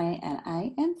last night and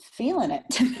I am feeling it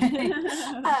today.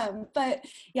 But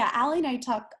yeah, Allie and I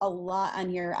talk a lot on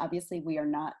here. Obviously, we are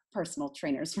not personal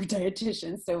trainers or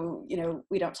dietitians. So,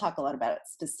 we don't talk a lot about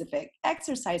specific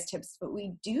exercise tips, but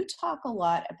we do talk a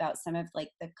lot about some of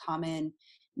like the common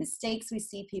mistakes we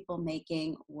see people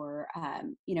making, or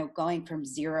going from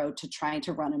zero to trying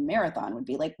to run a marathon would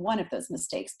be like one of those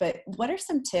mistakes. But what are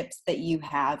some tips that you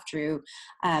have, Drew,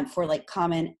 for like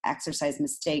common exercise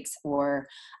mistakes or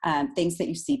things that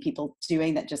you see people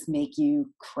doing that just make you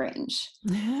cringe?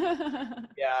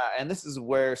 Yeah, and this is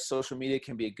where social media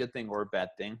can be a good thing or a bad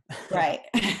thing. Right.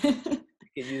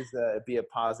 It can be a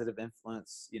positive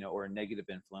influence, or a negative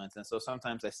influence. And so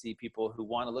sometimes I see people who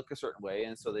want to look a certain way,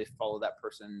 and so they follow that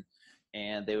person,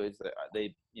 and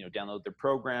they download their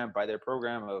program, buy their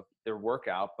program of their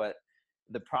workout. But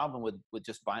the problem with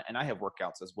just buying, and I have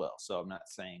workouts as well, so I'm not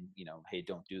saying, hey,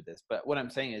 don't do this. But what I'm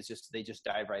saying is they just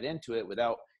dive right into it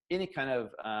without any kind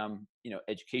of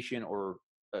education or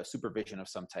supervision of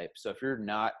some type. So if you're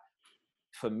not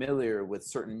familiar with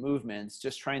certain movements,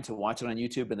 just trying to watch it on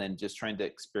YouTube and then just trying to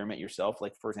experiment yourself.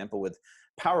 Like, for example, with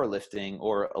powerlifting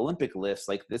or Olympic lifts,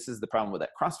 like this is the problem with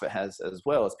that CrossFit has as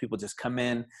well, is people just come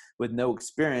in with no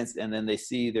experience, and then they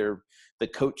see the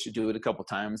coach do it a couple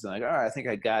times and like, all right, I think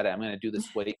I got it. I'm going to do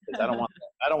this weight because I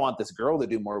don't want this girl to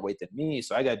do more weight than me,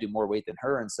 so I got to do more weight than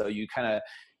her. And so you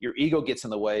your ego gets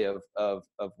in the way of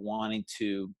wanting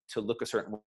to look a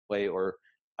certain way or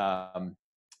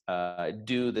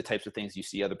do the types of things you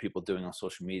see other people doing on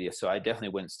social media. So I definitely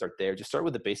wouldn't start there. Just start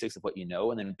with the basics of what you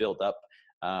know, and then build up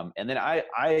And then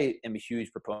I am a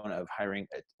huge proponent of hiring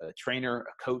a trainer,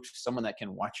 a coach, someone that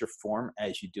can watch your form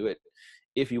as you do it,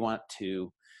 if you want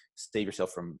to save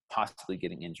yourself from possibly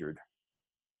getting injured.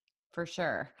 For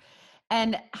sure.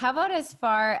 And how about as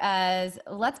far as,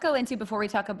 let's go into, before we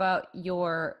talk about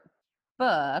your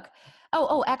book.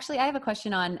 Actually, I have a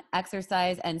question on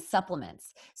exercise and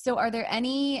supplements. So are there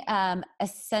any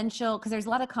essential, because there's a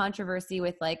lot of controversy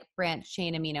with like branched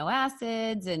chain amino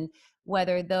acids and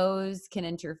whether those can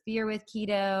interfere with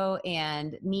keto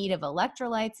and need of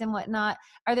electrolytes and whatnot.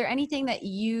 Are there anything that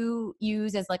you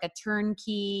use as like a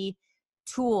turnkey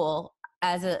tool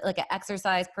as a like an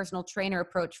exercise personal trainer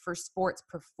approach for sports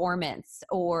performance,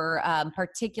 or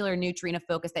particular nutrient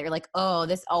focus that you're like, oh,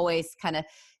 this always kind of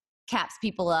caps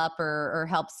people up or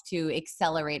helps to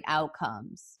accelerate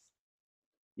outcomes?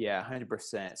 Yeah,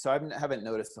 100%. So I haven't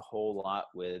noticed a whole lot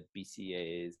with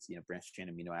BCAAs, branched chain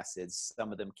amino acids.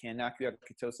 Some of them can knock you out of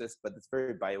ketosis, but it's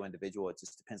very bio-individual. It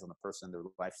just depends on the person, their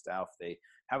lifestyle. If they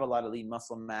have a lot of lean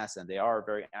muscle mass and they are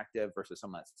very active versus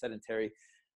someone that's sedentary,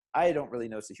 I don't really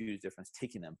notice a huge difference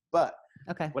taking them. But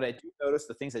what I do notice,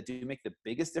 the things that do make the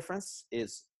biggest difference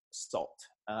is salt.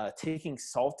 Taking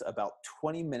salt about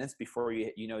 20 minutes before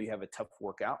you have a tough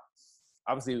workout.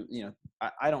 Obviously,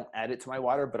 I don't add it to my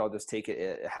water, but I'll just take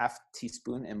a half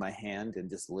teaspoon in my hand and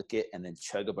just lick it and then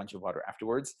chug a bunch of water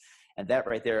afterwards. And that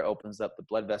right there opens up the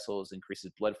blood vessels,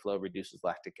 increases blood flow, reduces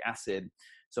lactic acid.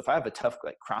 So if I have a tough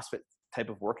like CrossFit type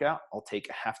of workout, I'll take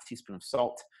a half teaspoon of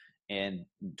salt, and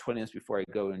 20 minutes before I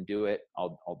go and do it,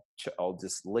 I'll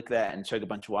just lick that and chug a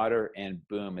bunch of water, and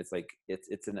boom, it's like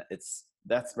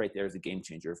that's right there is a game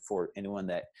changer for anyone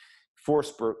that for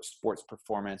sports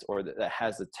performance, or that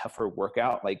has a tougher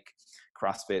workout like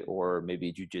CrossFit or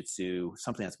maybe jiu-jitsu,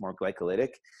 something that's more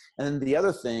glycolytic. And then the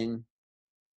other thing,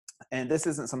 and this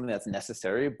isn't something that's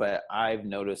necessary, but I've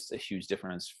noticed a huge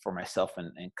difference for myself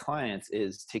and clients,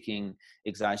 is taking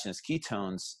exogenous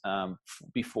ketones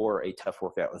before a tough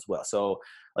workout as well. So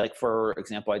like, for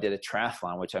example, I did a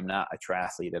triathlon, which I'm not a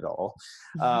triathlete at all,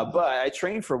 but I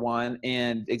trained for one,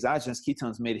 and exogenous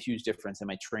ketones made a huge difference in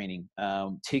my training,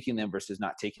 taking them versus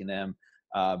not taking them,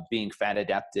 being fat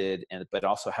adapted, but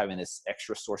also having this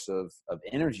extra source of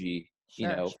energy,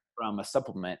 from a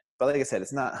supplement. But like I said,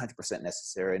 it's not 100%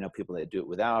 necessary. I know people that do it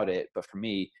without it, but for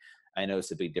me, I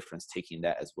notice a big difference taking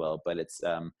that as well. But it's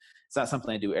not something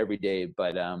I do every day,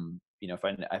 but if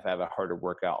I have a harder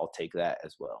workout, I'll take that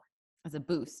as well as a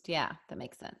boost. Yeah, that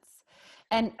makes sense.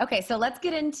 And okay, so let's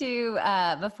get into,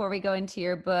 before we go into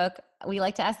your book, we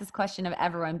like to ask this question of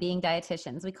everyone, being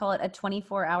dietitians. We call it a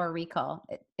 24-hour recall.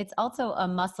 It's also a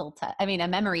a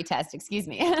memory test, excuse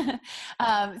me.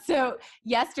 So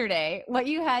yesterday, what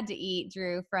you had to eat,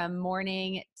 Drew, from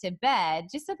morning to bed,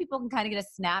 just so people can kind of get a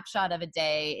snapshot of a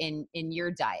day in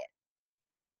your diet.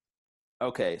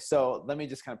 Okay, so let me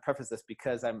just kind of preface this,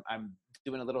 because I'm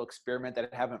doing a little experiment that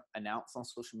I haven't announced on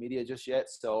social media just yet.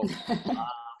 So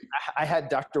I had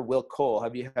Dr. Will Cole.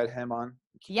 Have you had him on?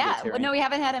 Yeah, well, no, we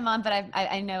haven't had him on, but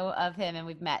I know of him and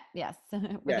we've met. Yes,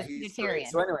 with he's Ketotarian.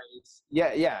 So anyways,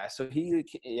 yeah. So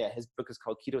his book is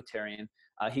called Ketotarian.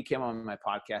 He came on my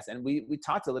podcast, and we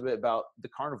talked a little bit about the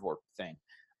carnivore thing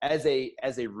as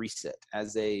a reset,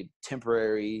 as a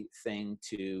temporary thing,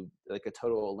 to like a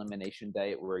total elimination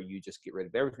diet where you just get rid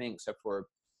of everything except for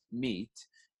meat.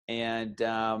 And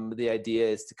the idea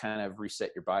is to kind of reset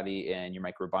your body and your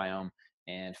microbiome,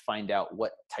 and find out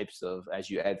what types of, as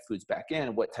you add foods back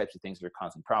in, what types of things are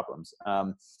causing problems.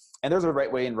 And there's a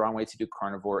right way and wrong way to do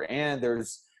carnivore. And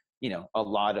there's, a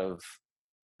lot of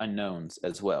unknowns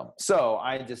as well. So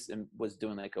I just was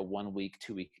doing like a 1 week,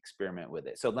 2 week experiment with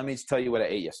it. So let me just tell you what I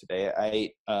ate yesterday. I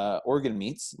ate organ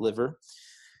meats, liver,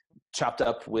 chopped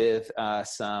up with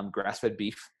some grass-fed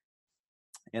beef,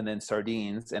 and then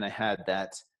sardines. And I had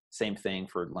that same thing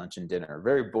for lunch and dinner.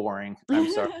 Very boring. I'm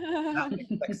sorry. Not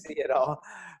sexy at all.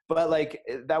 But like,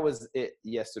 that was it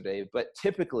yesterday. But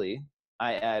typically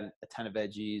I add a ton of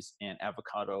veggies and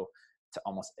avocado to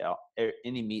almost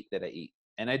any meat that I eat.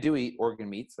 And I do eat organ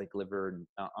meats like liver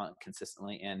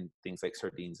consistently, and things like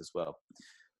sardines as well.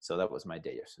 So that was my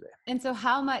day yesterday. And so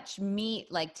how much meat,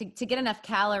 like to get enough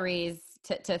calories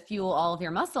to fuel all of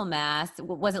your muscle mass,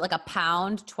 was it like a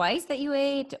pound twice that you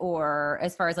ate, or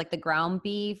as far as like the ground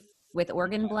beef with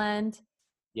organ blend?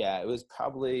 Yeah, it was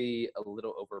probably a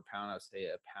little over a pound. I would say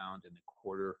 1.25 pounds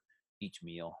each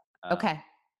meal. Okay.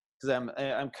 Because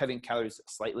I'm cutting calories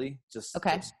slightly, just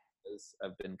because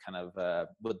I've been kind of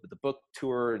with the book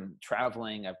tour and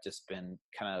traveling, I've just been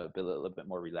kind of a little bit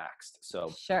more relaxed.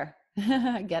 So sure.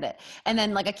 Get it. And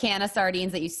then like a can of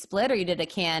sardines that you split, or you did a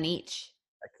can each?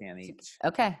 A can each.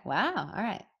 Okay. Wow. All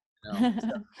right.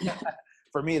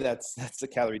 for me, that's a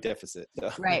calorie deficit.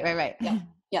 So. Right.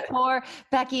 Yeah. Poor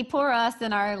Becky, poor us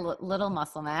and our little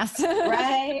muscle mass.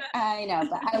 Right. I know,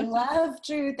 but I love,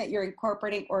 Drew, that you're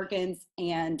incorporating organs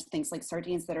and things like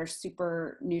sardines that are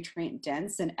super nutrient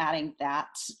dense and adding that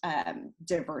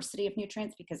diversity of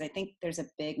nutrients, because I think there's a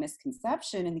big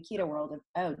misconception in the keto world of,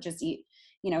 oh, just eat,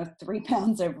 3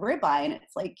 pounds of ribeye. And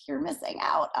it's like, you're missing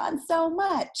out on so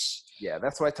much. Yeah.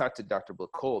 That's why I talked to Dr.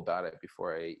 Cole about it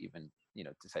before I even,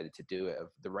 decided to do it, of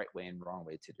the right way and wrong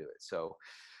way to do it. So,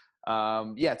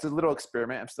 it's a little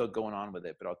experiment. I'm still going on with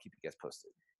it, but I'll keep you guys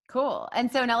posted. Cool. And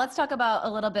so now let's talk about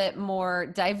a little bit more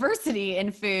diversity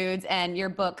in foods and your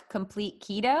book, Complete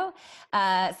Keto.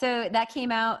 So that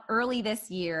came out early this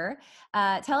year.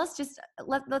 Tell us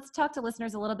let's talk to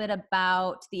listeners a little bit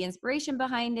about the inspiration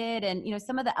behind it and,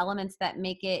 some of the elements that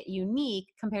make it unique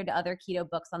compared to other keto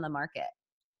books on the market.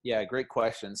 Yeah, great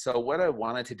question. So what I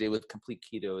wanted to do with Complete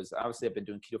Keto is, obviously I've been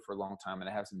doing keto for a long time and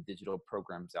I have some digital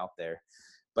programs out there,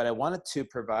 but I wanted to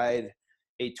provide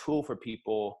a tool for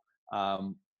people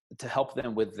to help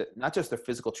them with not just their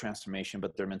physical transformation,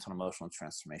 but their mental and emotional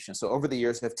transformation. So over the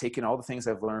years, I've taken all the things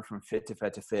I've learned from Fit to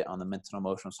Fed to Fit on the mental and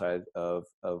emotional side of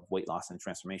weight loss and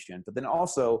transformation, but then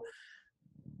also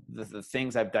the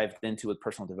things I've dived into with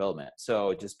personal development.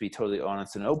 So just be totally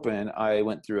honest and open. I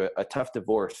went through a tough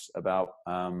divorce about,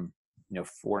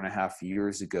 4.5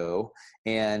 years ago.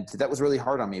 And that was really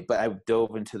hard on me, but I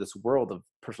dove into this world of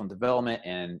personal development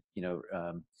and,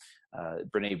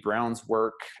 Brene Brown's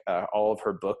work, all of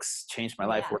her books changed my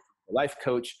life, working with a life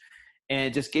coach, and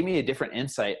it just gave me a different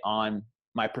insight on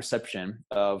my perception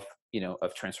of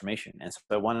transformation. And so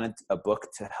I wanted a book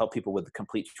to help people with the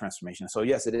complete transformation. So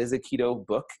yes, it is a keto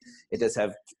book. It does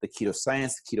have the keto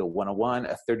science, the keto 101,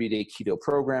 a 30-day keto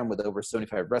program with over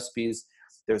 75 recipes.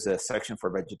 There's a section for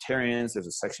vegetarians. There's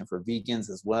a section for vegans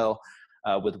as well,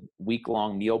 with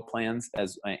week-long meal plans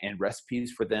and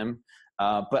recipes for them.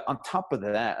 But on top of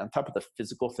that, on top of the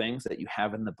physical things that you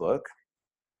have in the book,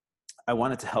 I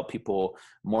wanted to help people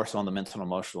more so on the mental,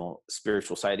 emotional,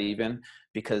 spiritual side even,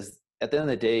 because at the end of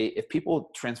the day, if people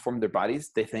transform their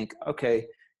bodies, they think, okay,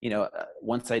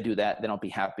 once I do that, then I'll be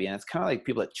happy. And it's kind of like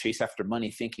people that chase after money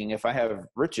thinking if I have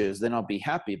riches, then I'll be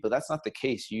happy. But that's not the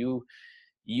case. You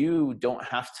don't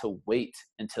have to wait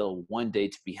until one day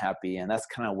to be happy. And that's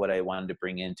kind of what I wanted to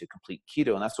bring into Complete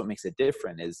Keto. And that's what makes it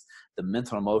different, is the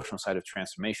mental and emotional side of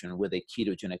transformation with a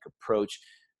ketogenic approach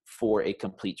for a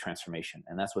complete transformation.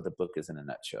 And that's what the book is in a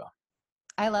nutshell.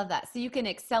 I love that. So you can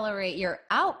accelerate your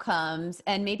outcomes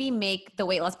and maybe make the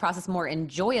weight loss process more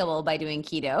enjoyable by doing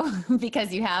keto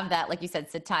because you have that, like you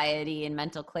said, satiety and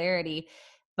mental clarity,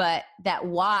 but that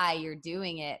why you're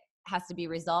doing it has to be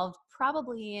resolved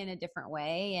probably in a different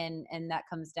way. And that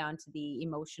comes down to the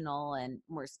emotional and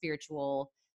more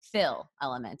spiritual fill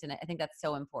element. And I think that's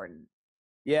so important.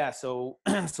 Yeah. So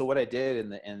what I did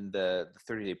in the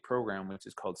 30-day program, which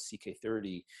is called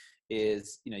CK30,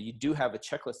 is, you do have a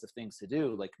checklist of things to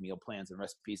do, like meal plans and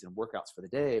recipes and workouts for the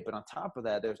day. But on top of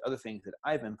that, there's other things that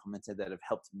I've implemented that have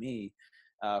helped me.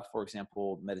 For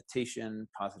example, meditation,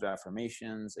 positive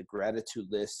affirmations, a gratitude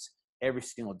list every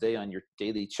single day on your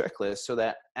daily checklist, so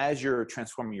that as you're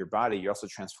transforming your body, you're also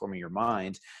transforming your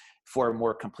mind for a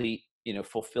more complete,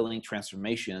 fulfilling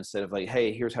transformation. Instead of like,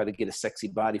 hey, here's how to get a sexy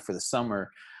body for the summer.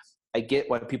 I get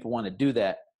why people want to do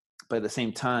that. But at the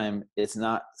same time, it's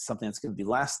not something that's going to be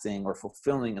lasting or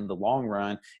fulfilling in the long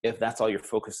run. If that's all you're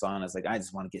focused on is like, I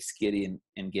just want to get skinny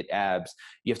and get abs,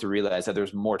 you have to realize that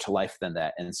there's more to life than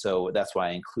that. And so that's why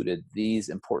I included these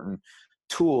important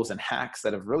tools and hacks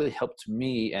that have really helped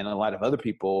me and a lot of other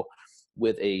people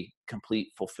with a complete,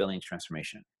 fulfilling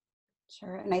transformation.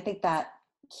 Sure. And I think that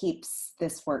keeps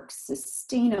this work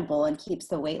sustainable and keeps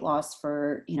the weight loss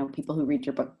for, people who read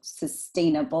your book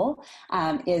sustainable,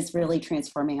 is really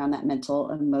transforming on that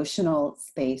mental, emotional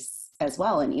space as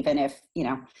well. And even if,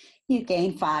 you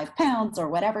gain 5 pounds or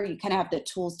whatever, you kind of have the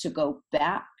tools to go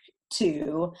back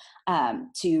to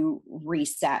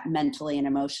reset mentally and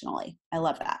emotionally. I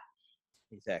love that.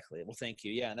 Exactly. Well, thank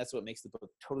you. Yeah. And that's what makes the book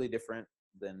totally different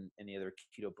than any other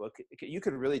keto book. You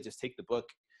could really just take the book,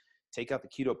 take out the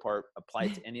keto part, apply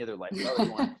it to any other lifestyle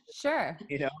you want. Sure.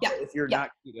 If you're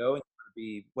not keto, you want to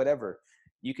be whatever,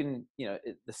 you can,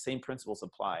 the same principles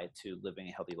apply to living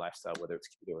a healthy lifestyle, whether it's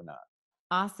keto or not.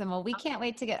 Awesome. Well, we can't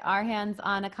wait to get our hands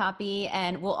on a copy,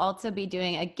 and we'll also be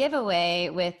doing a giveaway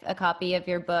with a copy of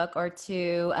your book or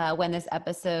two when this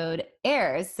episode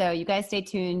airs. So you guys stay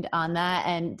tuned on that,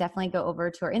 and definitely go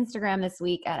over to our Instagram this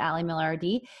week at Ali Miller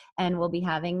RD, and we'll be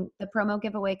having the promo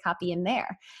giveaway copy in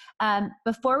there.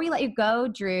 Before we let you go,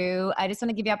 Drew, I just want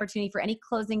to give you opportunity for any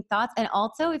closing thoughts, and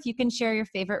also if you can share your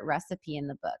favorite recipe in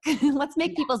the book. Let's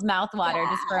make people's mouth water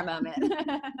just for a moment.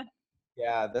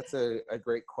 Yeah, that's a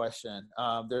great question.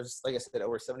 There's, like I said,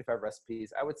 over 75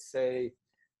 recipes. I would say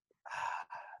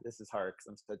this is hard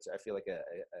because I feel like a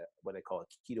what I call a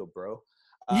keto bro.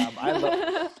 I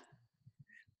love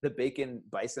the bacon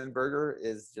bison burger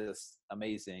is just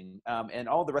amazing. And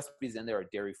all the recipes in there are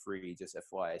dairy free, just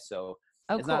FYI. So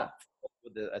it's cool. not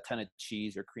with a ton of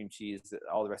cheese or cream cheese.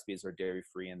 All the recipes are dairy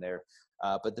free in there.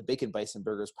 But the bacon bison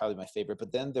burger is probably my favorite.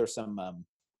 But then there's some,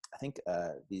 I think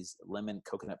these lemon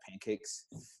coconut pancakes,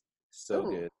 so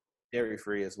good, dairy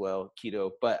free as well,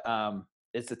 keto. But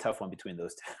it's a tough one between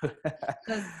those two.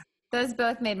 Those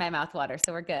both made my mouth water,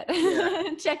 so we're good.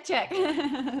 Yeah. check.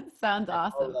 Sounds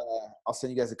awesome. I'll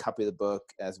send you guys a copy of the book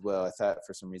as well. I thought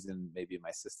for some reason maybe my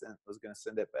assistant was going to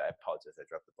send it, but I apologize. I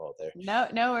dropped the ball there.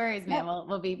 No worries, man.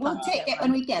 We'll take it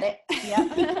when we get it.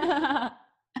 Yeah.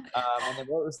 And then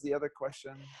what was the other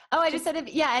question? Oh, I just said,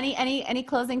 any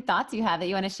closing thoughts you have that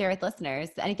you want to share with listeners?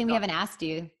 Anything we haven't asked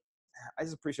you? I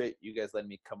just appreciate you guys letting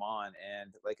me come on.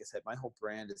 And like I said, my whole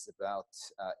brand is about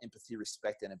empathy,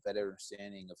 respect, and a better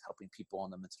understanding of helping people on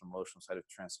the mental and emotional side of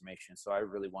transformation. So I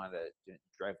really wanted to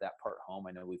drive that part home.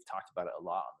 I know we've talked about it a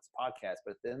lot on this podcast,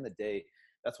 but at the end of the day,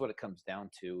 that's what it comes down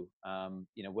to.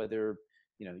 Whether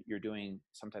you're doing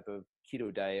some type of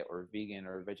keto diet or vegan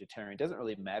or vegetarian, it doesn't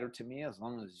really matter to me as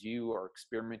long as you are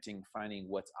experimenting, finding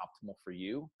what's optimal for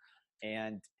you,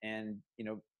 and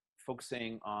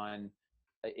focusing on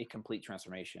a complete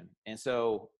transformation. And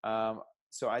so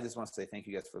I just want to say thank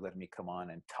you guys for letting me come on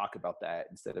and talk about that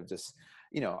instead of just,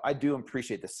 I do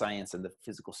appreciate the science and the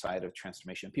physical side of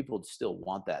transformation. People still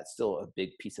want that. It's still a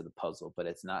big piece of the puzzle, but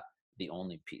it's not the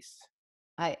only piece.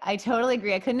 I totally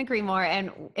agree. I couldn't agree more.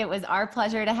 And it was our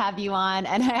pleasure to have you on.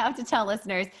 And I have to tell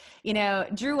listeners,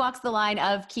 Drew walks the line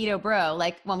of keto bro.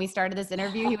 Like when we started this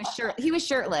interview, he was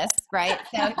shirtless, right?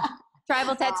 So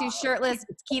tribal tattoo, shirtless,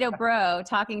 keto bro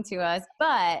talking to us.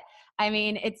 But I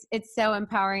mean, it's so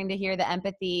empowering to hear the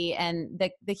empathy and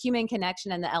the human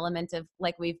connection and the element of,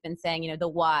 like we've been saying, the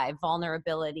why,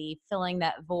 vulnerability, filling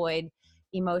that void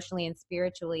emotionally and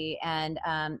spiritually. And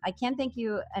I can't thank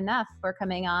you enough for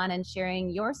coming on and sharing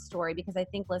your story, because I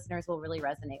think listeners will really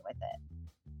resonate with it.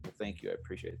 Well, thank you. I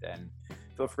appreciate that. And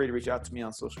feel free to reach out to me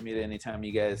on social media anytime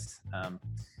you guys,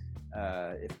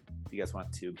 if you guys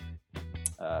want to.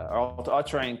 I'll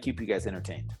try and keep you guys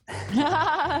entertained.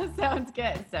 Sounds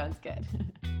good.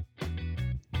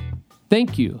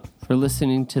 Thank you for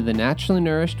listening to the Naturally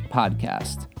Nourished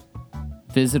podcast.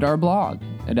 Visit our blog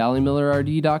at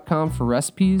alimillerrd.com for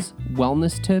recipes,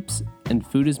 wellness tips, and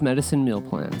food as medicine meal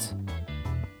plans.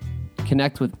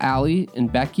 Connect with Ali and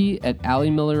Becky at Ali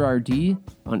Miller RD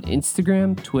on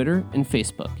Instagram, Twitter, and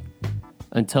Facebook.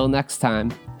 Until next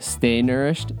time, stay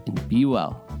nourished and be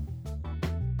well.